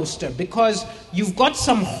roller coaster because you've got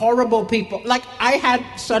some horrible people. Like I had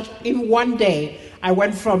in one day, I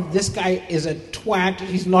went from this guy is a twat,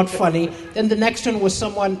 he's not funny. Then the next one was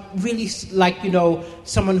someone really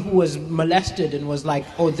someone who was molested and was like,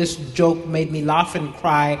 this joke made me laugh and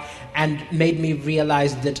cry and made me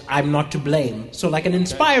realize that I'm not to blame. So like an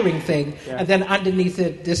inspiring thing. Yeah. And then underneath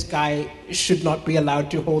it, this guy should not be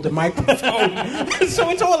allowed to hold a microphone. So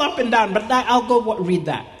it's all up and down. But I'll go read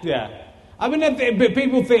that. Yeah. But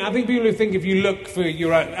people think if you look for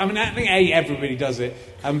your own... I think A, everybody does it,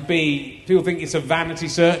 and B, people think it's a vanity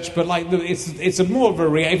search, but like it's a more of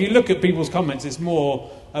a... if you look at people's comments, it's more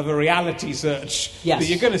of a reality search. Yes. That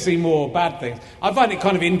you're going to see more bad things. I find it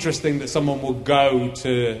kind of interesting that someone will go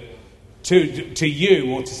to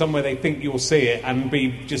you or to somewhere they think you'll see it and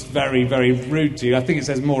be just very, very rude to you. I think it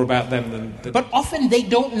says more about them than... But often they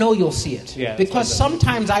don't know you'll see it. Yeah, because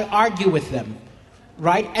sometimes I argue with them.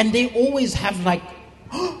 Right? And they always have like,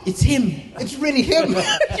 it's him. It's really him.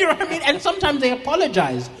 You know what I mean? And sometimes they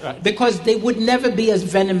apologize because they would never be as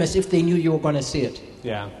venomous if they knew you were going to see it.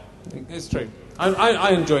 Yeah, it's true.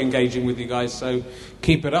 I enjoy engaging with you guys, so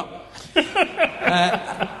keep it up.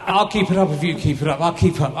 I'll keep it up if you keep it up.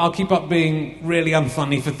 I'll keep up being really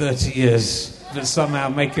unfunny for 30 years, but somehow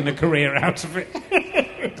making a career out of it.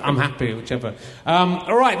 I'm happy, whichever.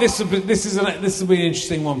 All right, this will be an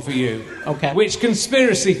interesting one for you. Okay. Which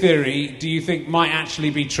conspiracy theory do you think might actually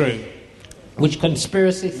be true? Which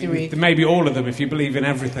conspiracy theory? Maybe all of them, if you believe in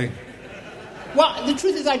everything. Well, the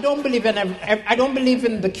truth is, I don't believe in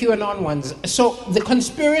the QAnon ones. So the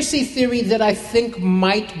conspiracy theory that I think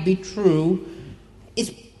might be true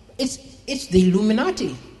is it's the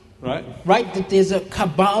Illuminati. Right? That there's a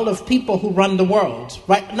cabal of people who run the world.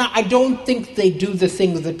 Right? Now, I don't think they do the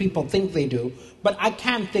things that people think they do, but I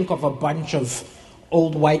can't think of a bunch of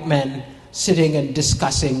old white men sitting and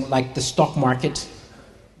discussing, like, the stock market.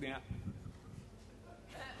 Yeah.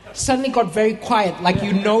 Suddenly got very quiet, like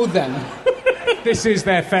you know them. This is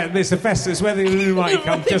their this festival. It's where the Illuminati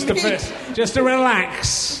come just to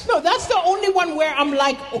relax. No, that's the only one where I'm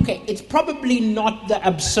like, okay, it's probably not the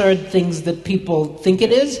absurd things that people think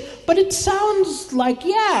it is, but it sounds like,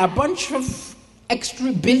 a bunch of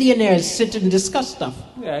extra billionaires sit and discuss stuff.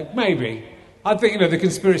 Yeah, maybe. I think, the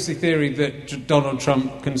conspiracy theory that Donald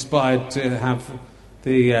Trump conspired to have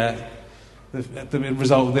the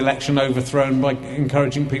result of the election overthrown by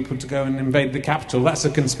encouraging people to go and invade the Capitol. That's a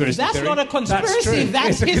conspiracy theory. That's not a conspiracy.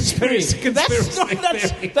 That's history.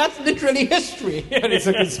 That's literally history. But it's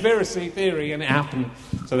a conspiracy theory, and it happened.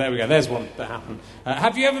 So there we go. There's one that happened.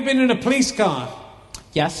 Have you ever been in a police car?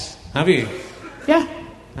 Yes. Have you? Yeah.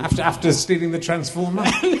 After stealing the Transformer?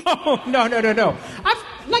 No. I've,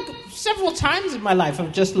 several times in my life,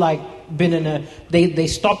 I've just, been in a... They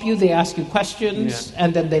stop you, they ask you questions,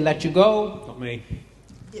 and then they let you go. Not me.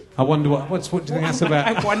 I wonder what do you think that's about?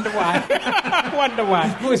 I wonder why.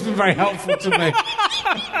 You've always been very helpful to me.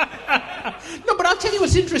 No, but I'll tell you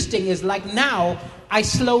what's interesting is, now, I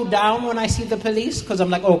slow down when I see the police, because I'm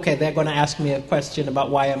like, okay, they're going to ask me a question about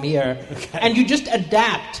why I'm here. Okay. And you just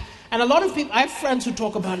adapt. And a lot of people, I have friends who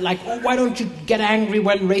talk about why don't you get angry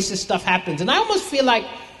when racist stuff happens? And I almost feel like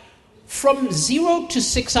from 0 to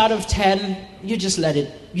 6 out of 10, you just let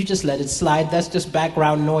it slide. That's just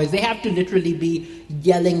background noise. They have to literally be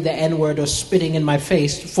yelling the N-word or spitting in my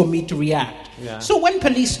face for me to react. Yeah. So when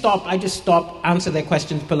police stop, I just stop, answer their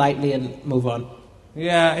questions politely, and move on.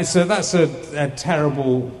 Yeah, that's a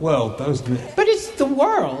terrible world, though, isn't it? But it's the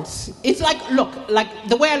world. It's look,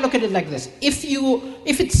 the way I look at it like this. If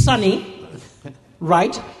it's sunny,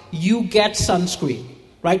 right, you get sunscreen,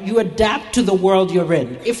 right? You adapt to the world you're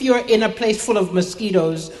in. If you're in a place full of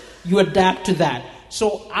mosquitoes, you adapt to that.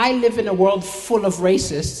 So I live in a world full of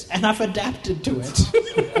racists, and I've adapted to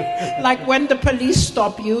it. When the police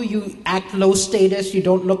stop you, you act low status, you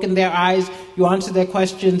don't look in their eyes, you answer their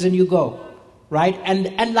questions, and you go. Right? And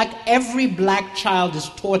every black child is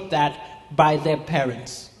taught that by their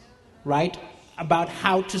parents, right? About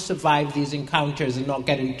how to survive these encounters and not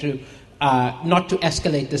get into, not to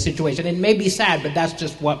escalate the situation. It may be sad, but that's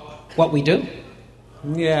just what we do.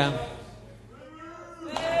 Yeah.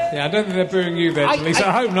 Yeah, I don't think they're booing you there, Lisa.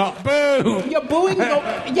 I hope not. Boo! You're booing?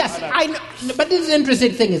 Yes, I know. But this is the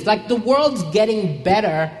interesting thing is, the world's getting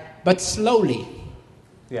better, but slowly.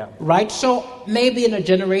 Yeah. Right? So maybe in a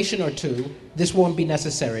generation or two, this won't be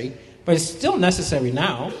necessary, but it's still necessary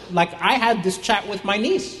now. I had this chat with my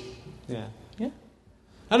niece. Yeah.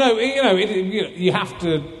 I know. You have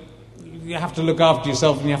to look after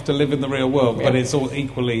yourself, and you have to live in the real world. Yeah. But it's all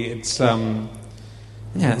equally. It's fuck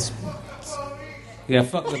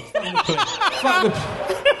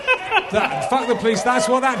the police. That's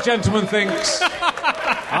what that gentleman thinks.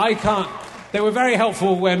 I can't. They were very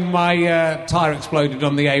helpful when my tyre exploded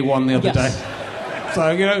on the A1 the other day.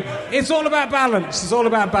 So, it's all about balance. It's all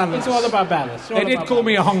about balance. They did call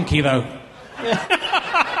me a honky, though.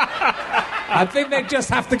 I think they just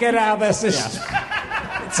have to get it out of their system.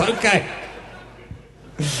 Yeah. It's okay.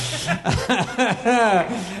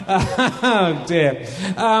 Oh, dear.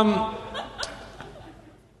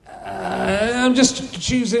 I'm just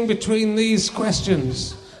choosing between these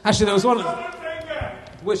questions. Actually, there was one...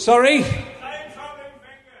 Which, sorry?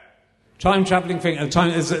 Time-travelling finger.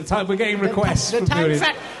 We're getting requests from viewers.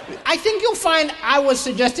 I think you'll find I was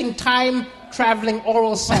suggesting time-travelling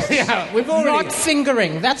oral sex. Yeah, not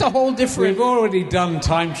fingering. That's a whole different... We've already done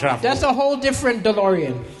time travel. That's a whole different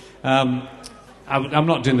DeLorean. I'm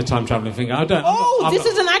not doing the time-travelling finger. This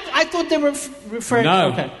is an act... I thought they were referring... No,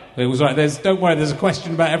 okay. It was right. Don't worry, there's a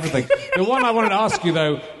question about everything. The one I wanted to ask you,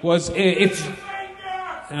 though, was if...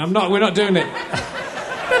 We're not doing it.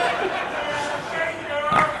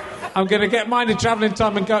 I'm going to get Minded Travelling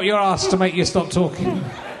Time and go up your arse to make you stop talking.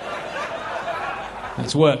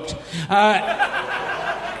 That's worked.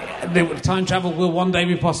 Time travel will one day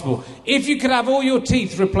be possible. If you could have all your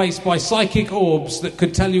teeth replaced by psychic orbs that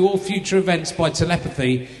could tell you all future events by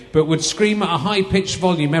telepathy, but would scream at a high-pitched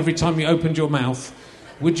volume every time you opened your mouth,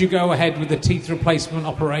 would you go ahead with the teeth replacement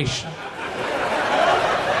operation?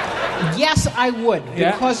 Yes, I would.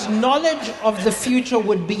 Yeah? Because knowledge of the future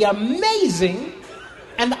would be amazing,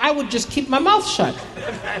 and I would just keep my mouth shut.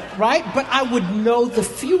 Right? But I would know the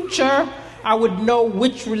future. I would know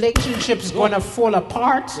which relationship's going to fall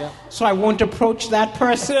apart, so I won't approach that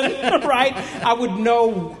person, right? I would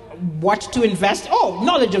know what to invest.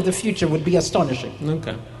 Knowledge of the future would be astonishing.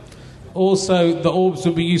 Okay. Also, the orbs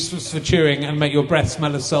would be useful for chewing and make your breath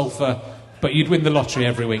smell of sulphur, but you'd win the lottery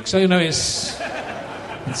every week. So, it's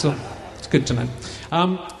good to know.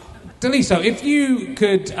 Deliso, if you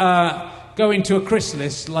could go into a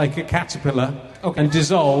chrysalis like a caterpillar and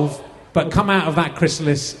dissolve, but come out of that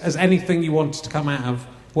chrysalis as anything you wanted to come out of,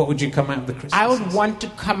 what would you come out of the chrysalis? I would want to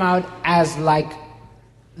come out as like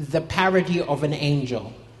the parody of an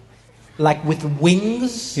angel. Like with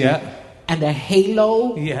wings and a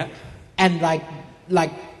halo and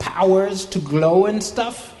like powers to glow and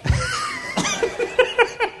stuff.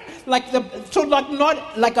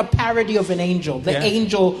 Not like a parody of an angel. The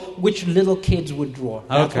angel which little kids would draw.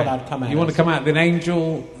 That's what I'd come out. You want to come out with an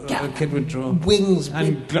angel a kid would draw? Wings.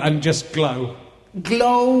 And just glow.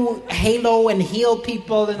 Glow, halo, and heal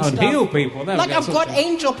people and stuff. Heal people? Like I've got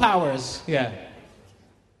angel powers. Yeah.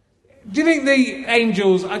 Do you think the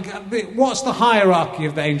angels... What's the hierarchy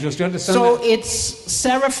of the angels? Do you understand that? It's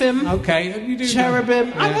seraphim, you do cherubim.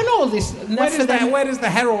 Yeah. I don't know all this. Where does the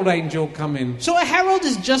herald angel come in? So a herald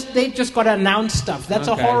is they just got to announce stuff. That's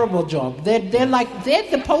a horrible job. They're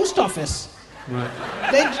the post office. Right.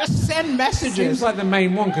 They just send messages. Seems like the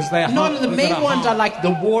main one because they're... No, the main ones are like the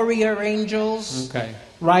warrior angels. Okay.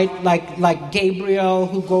 Right? Like Gabriel,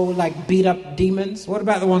 who go like beat up demons. What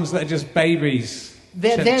about the ones that are just babies?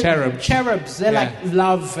 They're cherubs. They're like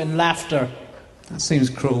love and laughter. That seems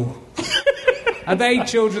cruel. Are they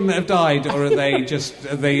children that have died, or are they just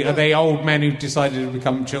are they old men who decided to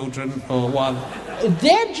become children, or what?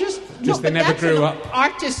 They're just they never grew up.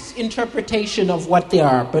 Artist's interpretation of what they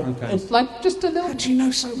are, but it's like just a little. How do you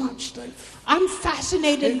know so much, Dave? I'm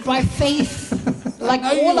fascinated by faith. Like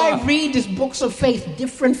all I read is books of faith,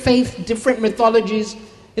 different mythologies.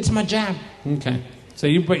 It's my jam. Okay. So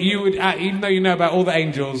you would, even though you know about all the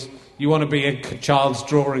angels, you want to be a child's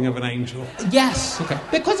drawing of an angel? Yes. Okay.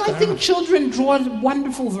 Because I think children draw a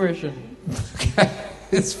wonderful version. Okay.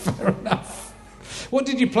 It's fair enough. What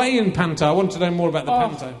did you play in Panto? I want to know more about the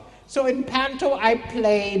Panto. So in Panto, I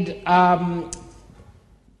played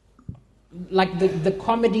like the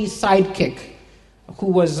comedy sidekick, who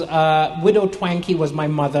was Widow Twankey was my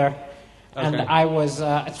mother. Okay. And I was,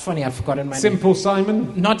 it's funny, I've forgotten my name. Simple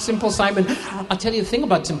Simon? Not Simple Simon. I'll tell you the thing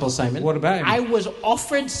about Simple Simon. What about him? I was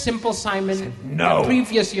offered Simple Simon the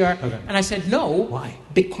previous year, and I said no. Why?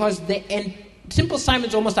 Because Simple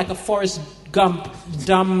Simon's almost like a Forrest Gump,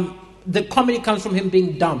 dumb. The comedy comes from him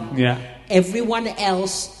being dumb. Yeah. Everyone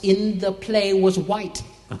else in the play was white.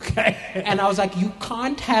 Okay. And I was like, you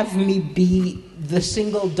can't have me be the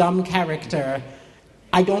single dumb character.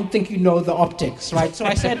 I don't think you know the optics, right? So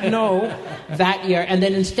I said no that year, and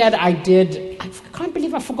then instead I did... I can't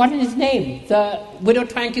believe I've forgotten his name. The Widow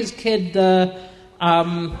Twankey's kid,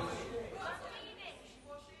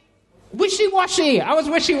 Wishy-washy. I was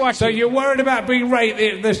wishy-washy. So you're worried about being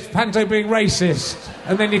the Panto being racist,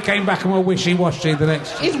 and then you came back and were wishy-washy the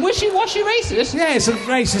next year. Is wishy-washy racist? Yeah, it's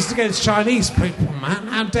racist against Chinese people, man.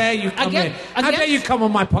 How dare you come here? How dare you come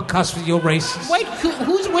on my podcast with your racist? Wait,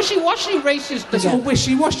 who's wishy-washy racist again? It's all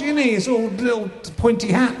wishy-washy, isn't it? It's all little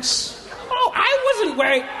pointy hats. Oh, I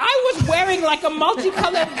was wearing like a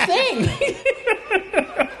multicolored thing.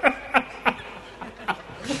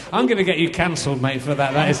 I'm going to get you cancelled, mate, for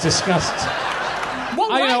that. That is disgusting.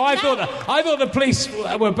 Well, I thought the police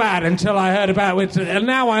were bad until I heard about it, and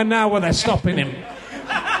now I know where they're stopping him.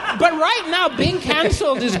 But right now, being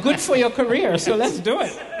cancelled is good for your career, so let's do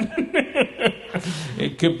it.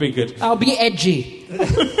 It could be good. I'll be edgy.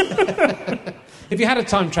 If you had a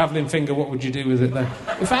time-travelling finger, what would you do with it, then?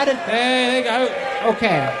 If I had There you go.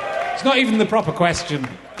 Okay. It's not even the proper question.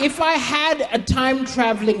 If I had a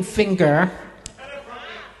time-travelling finger,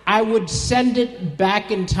 I would send it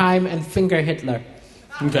back in time and finger Hitler.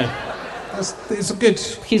 Okay. It's a good...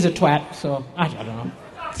 He's a twat, so I don't know.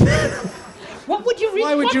 What would you really...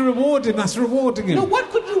 Why would you reward him? That's rewarding him. No, what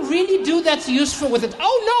could you really do that's useful with it?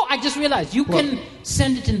 Oh, no, I just realized. You can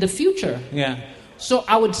send it in the future. Yeah. So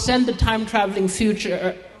I would send the time-traveling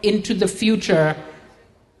future into the future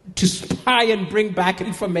to spy and bring back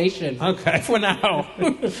information. Okay. For now.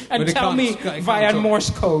 And tell me via Morse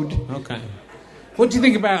code. Okay. What do you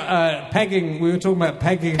think about pegging? We were talking about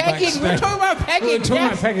pegging backstage. We were talking about pegging, We were talking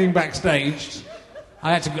about pegging backstage.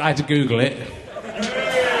 I had to Google it.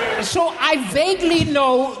 So I vaguely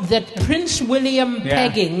know that Prince William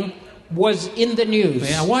pegging was in the news.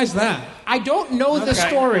 Yeah, why is that? I don't know the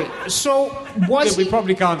story. So was we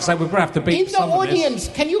probably can't say. We'll have to beat in the audience?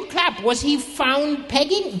 Can you clap? Was he found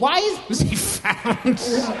pegging? Was he found?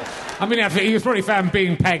 I mean, he was probably found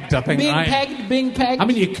being pegged. I think being pegged. I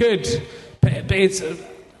mean, you could, but it's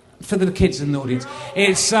for the kids in the audience.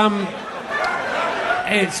 It's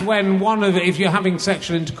when if you're having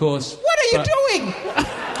sexual intercourse. What are you doing?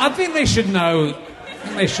 I think they should know.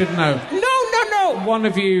 They should know. No. One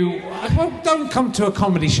of you, don't come to a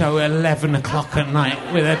comedy show at 11 o'clock at night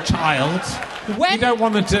with a child. You don't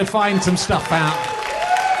want them to find some stuff out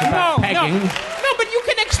about pegging. No, but you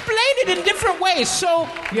can explain it in different ways. So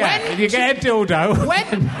you get a dildo,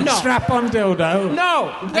 strap-on dildo.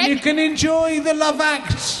 No, and you can enjoy the love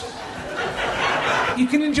act. You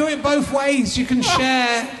can enjoy it both ways. You can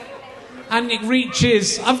share, and it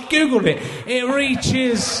reaches. I've googled it. It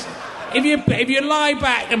reaches. If you lie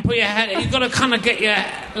back and put your head, you've got to kind of get your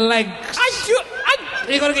legs.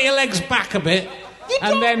 You've got to get your legs back a bit,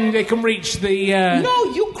 and then they can reach the. No,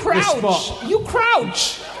 you crouch. You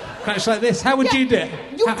crouch. Crouch like this. How would you do it?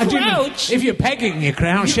 You crouch. If you're pegging, you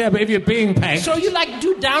crouch. Yeah, but if you're being pegged. So you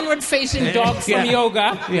do downward facing dog from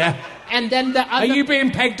yoga. Yeah. And then the other. Are you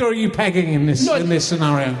being pegged or are you pegging in this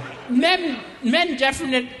scenario? Men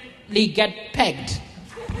definitely get pegged.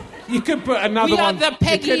 You could put another one. We are the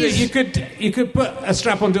peggies. You could put a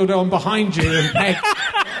strap-on dildo on behind you and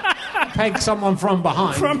peg someone from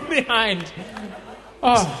behind. From behind.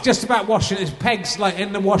 Oh, just about washing. It's pegs like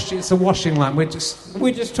in the wash. It's a washing line. We're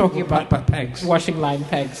just talking about pegs. Washing line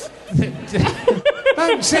pegs.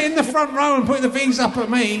 Don't sit in the front row and put the V's up at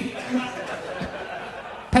me.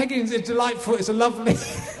 Pegging is delightful. It's a lovely.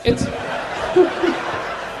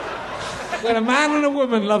 When a man and a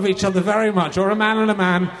woman love each other very much, or a man and a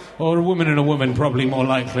man, or a woman and a woman, probably more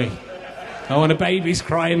likely. Oh, and a baby's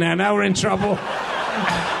crying now we're in trouble.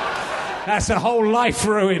 That's a whole life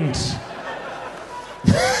ruined.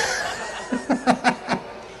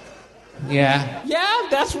 Yeah. Yeah,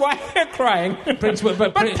 that's why they're crying.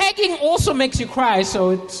 But pegging also makes you cry, so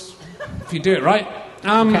it's... If you do it right.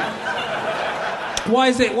 Okay. Why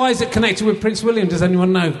is it connected with Prince William? Does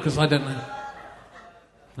anyone know? Because I don't know.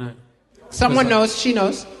 No. Someone knows. She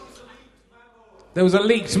knows. There was a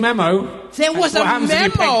leaked memo. There was what happens if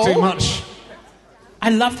you peg too much?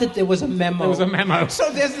 I love that there was a memo. There was a memo. So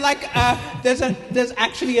there's there's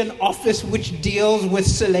actually an office which deals with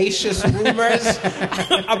salacious rumors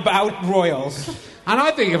about royals. And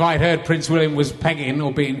I think if I'd heard Prince William was pegging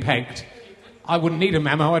or being pegged, I wouldn't need a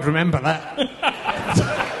memo. I'd remember that.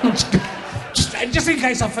 just in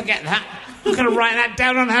case I forget that, I'm going to write that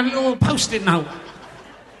down on a little post-it note.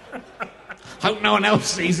 Hope no one else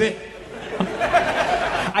sees it.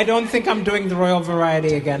 I don't think I'm doing the royal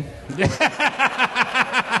variety again.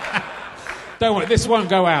 Don't worry, this won't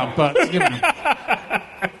go out, but you know.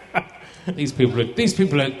 These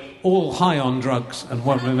people are all high on drugs and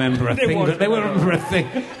won't remember a thing. They won't remember a thing.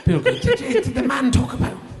 People go, did the man talk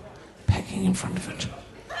about pegging in front of a child?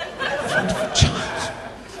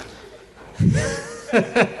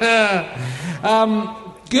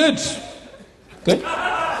 Good.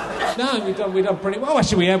 No, we've done pretty well.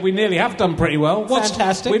 Actually, we nearly have done pretty well.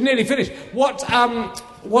 Fantastic. We've nearly finished. What's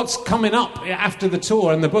coming up after the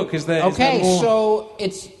tour and the book? Is there more? So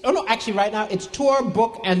it's... Oh, no, actually, right now, it's tour,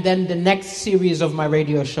 book, and then the next series of my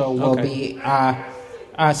radio show will be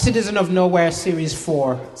Citizen of Nowhere Series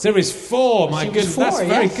 4. Series 4, my goodness. That's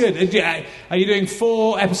very good. Are you doing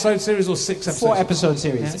 4-episode series or 6 episodes? 4-episode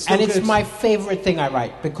series. Yeah, and it's my favorite thing I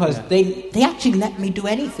write because they actually let me do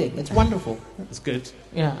anything. It's wonderful. That's good.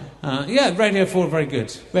 Yeah. Radio 4, very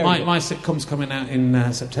good. My sitcom's coming out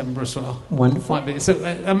in September as well. Wonderful. So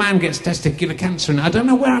a man gets testicular cancer, and I don't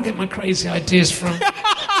know where I get my crazy ideas from.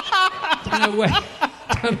 I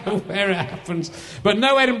don't know where it happens. But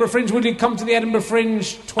no Edinburgh Fringe. Will you come to the Edinburgh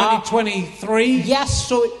Fringe 2023? Yes,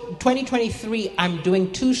 so 2023 I'm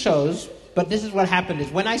doing 2 shows, but this is what happened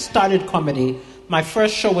is when I started comedy, my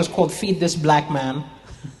first show was called Feed This Black Man,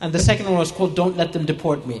 and the second one was called Don't Let Them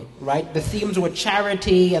Deport Me, right? The themes were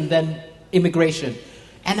charity and then immigration.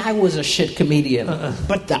 And I was a shit comedian,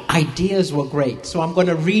 but the ideas were great. So I'm going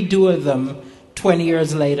to redo them 20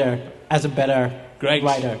 years later as a better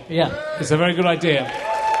writer. Yeah. It's a very good idea.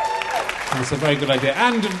 It's a very good idea.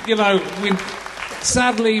 And,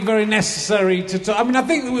 sadly, very necessary to talk. I mean, I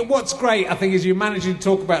think what's great, is you managing to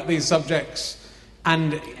talk about these subjects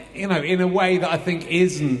and, in a way that I think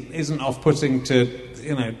isn't off-putting to,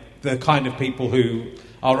 the kind of people who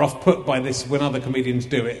are off-put by this when other comedians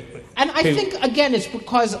do it. And I think, again, it's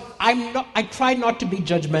because I try not to be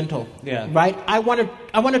judgmental. Yeah. Right? I want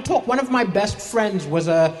to talk. One of my best friends there was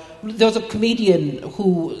a comedian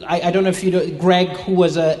who, I don't know if you know, Greg, who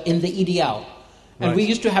was in the EDL. And we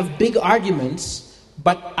used to have big arguments,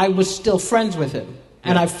 but I was still friends with him.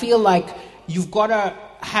 And I feel like you've got to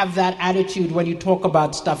have that attitude when you talk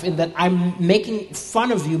about stuff, in that I'm making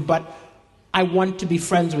fun of you, but I want to be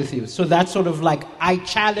friends with you. So that's sort of like, I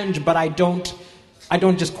challenge, but I don't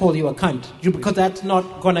just call you a cunt, because that's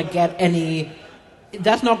not going to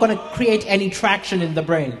that's not going to create any traction in the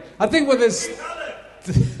brain. I think it's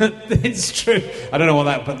true. I don't know what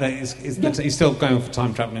that, but he's still going for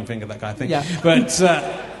time traveling finger, that guy, I think. Yeah. But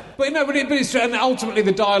But it's true, and ultimately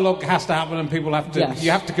the dialogue has to happen, and people have to. Yes.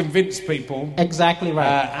 You have to convince people. Exactly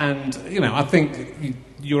right. And I think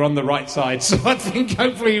you're on the right side, so I think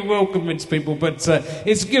hopefully you will convince people. But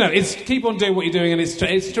it's keep on doing what you're doing, and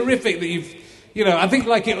it's terrific that you've. I think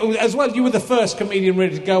as well. You were the first comedian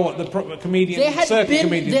ready to go. The comedian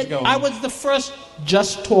to go on. I was the first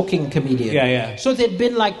just talking comedian. Yeah. So there'd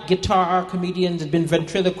been like guitar comedians, there'd been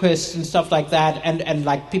ventriloquists and stuff like that, and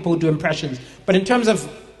like people who do impressions. But in terms of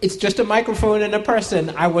it's just a microphone and a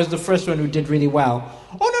person, I was the first one who did really well.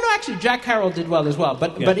 Oh no, actually, Jack Harrell did well as well.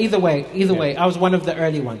 But either way, I was one of the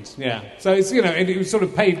early ones. Yeah. So it's it sort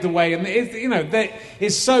of paved the way, and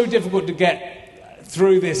it's so difficult to get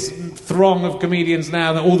through this throng of comedians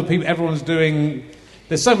now that everyone's doing.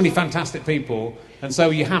 There's so many fantastic people, and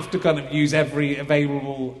so you have to kind of use every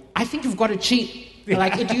available. I think you've got to cheat.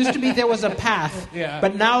 Like it used to be, there was a path,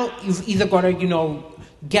 but now you've either got to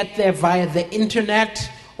get there via the internet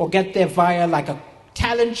or get there via like a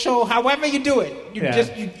talent show. However you do it,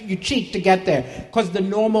 you cheat to get there because the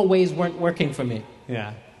normal ways weren't working for me.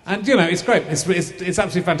 Yeah. And it's great. It's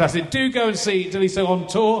absolutely fantastic. Do go and see Daliso on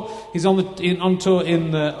tour. He's on tour in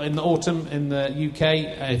the autumn in the UK.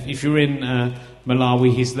 If you're in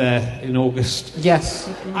Malawi, he's there in August. Yes,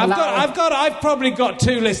 I've probably got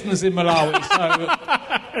 2 listeners in Malawi, so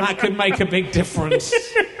that could make a big difference.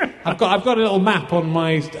 I've got a little map on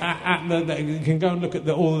my app that you can go and look at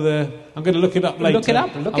all the. I'm going to look it up later. Look it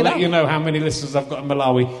up. I'll let you know how many listeners I've got in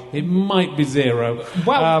Malawi. It might be 0.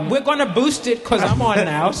 Well, we're going to boost it because I'm on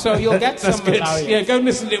now, so you'll get some Malawi. Yeah, go and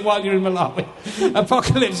listen to it while you're in Malawi.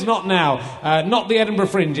 Apocalypse Not Now. Not the Edinburgh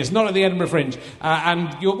Fringe. It's not at the Edinburgh Fringe.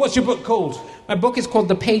 What's your book called? My book is called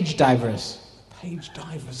The Page Divers. Page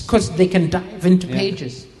Divers? Because they can dive into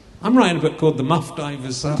pages. I'm writing a book called The Muff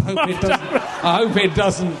Divers, so I hope it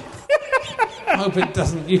doesn't.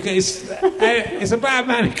 It's about a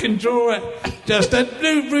man who can draw just a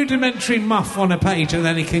rudimentary muff on a page, and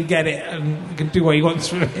then he can get it and he can do what he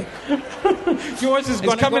wants with it.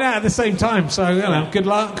 It's coming out at the same time, so good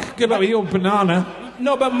luck. Good luck with your banana.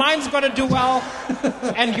 No, but mine's going to do well,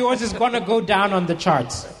 and yours is going to go down on the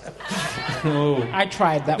charts. Oh. I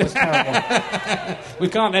tried. That was terrible. We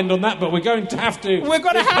can't end on that, but we're going to have to. We're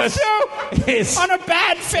going to have to. On a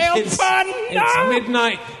bad failed pun. No. It's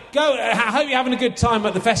midnight. Go. I hope you're having a good time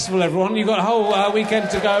at the festival, everyone. You've got a whole weekend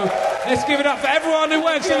to go. Let's give it up for everyone who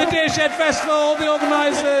works at the Deer Shed Festival, all the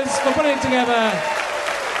organisers for putting it together.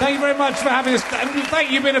 Thank you very much for having us. Thank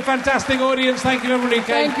you, you've been a fantastic audience. Thank you, everybody who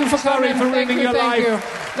came. Thank you for coming. For ruining your life. You.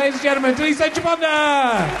 Ladies and gentlemen, Daliso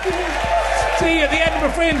Chaponda. See you at the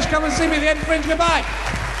Edinburgh Fringe. Come and see me at the Edinburgh Fringe. Goodbye.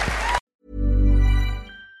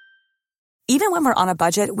 Even when we're on a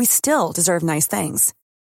budget, we still deserve nice things.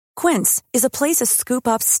 Quince is a place to scoop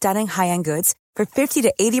up stunning high-end goods for 50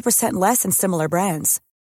 to 80% less than similar brands.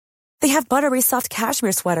 They have buttery soft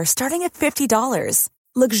cashmere sweaters starting at $50,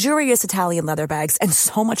 luxurious Italian leather bags, and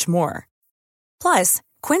so much more. Plus,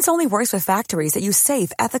 Quince only works with factories that use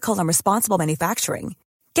safe, ethical, and responsible manufacturing.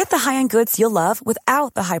 Get the high-end goods you'll love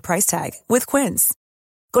without the high price tag with Quince.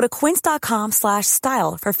 Go to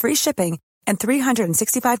quince.com/style for free shipping and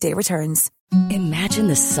 365-day returns. Imagine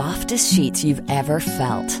the softest sheets you've ever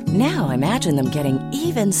felt. Now imagine them getting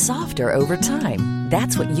even softer over time.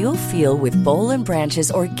 That's what you'll feel with Boll &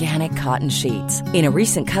 Branch's organic cotton sheets. In a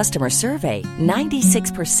recent customer survey,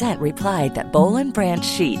 96% replied that Boll & Branch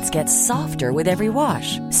sheets get softer with every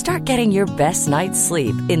wash. Start getting your best night's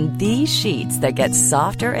sleep in these sheets that get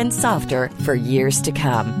softer and softer for years to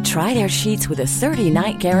come. Try their sheets with a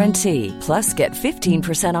 30-night guarantee. Plus, get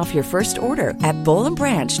 15% off your first order at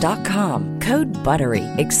bollandbranch.com. Code BUTTERY.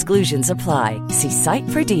 Exclusions apply. See site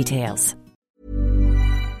for details.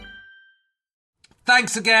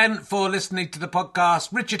 Thanks again for listening to the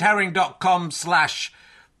podcast.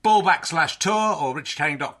 richardherring.com/ballback/tour or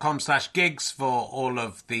richardherring.com/gigs for all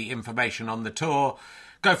of the information on the tour.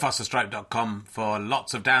 GoFasterStripe.com for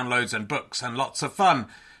lots of downloads and books and lots of fun.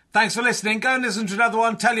 Thanks for listening. Go and listen to another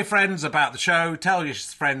one. Tell your friends about the show. Tell your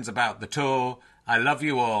friends about the tour. I love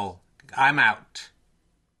you all. I'm out.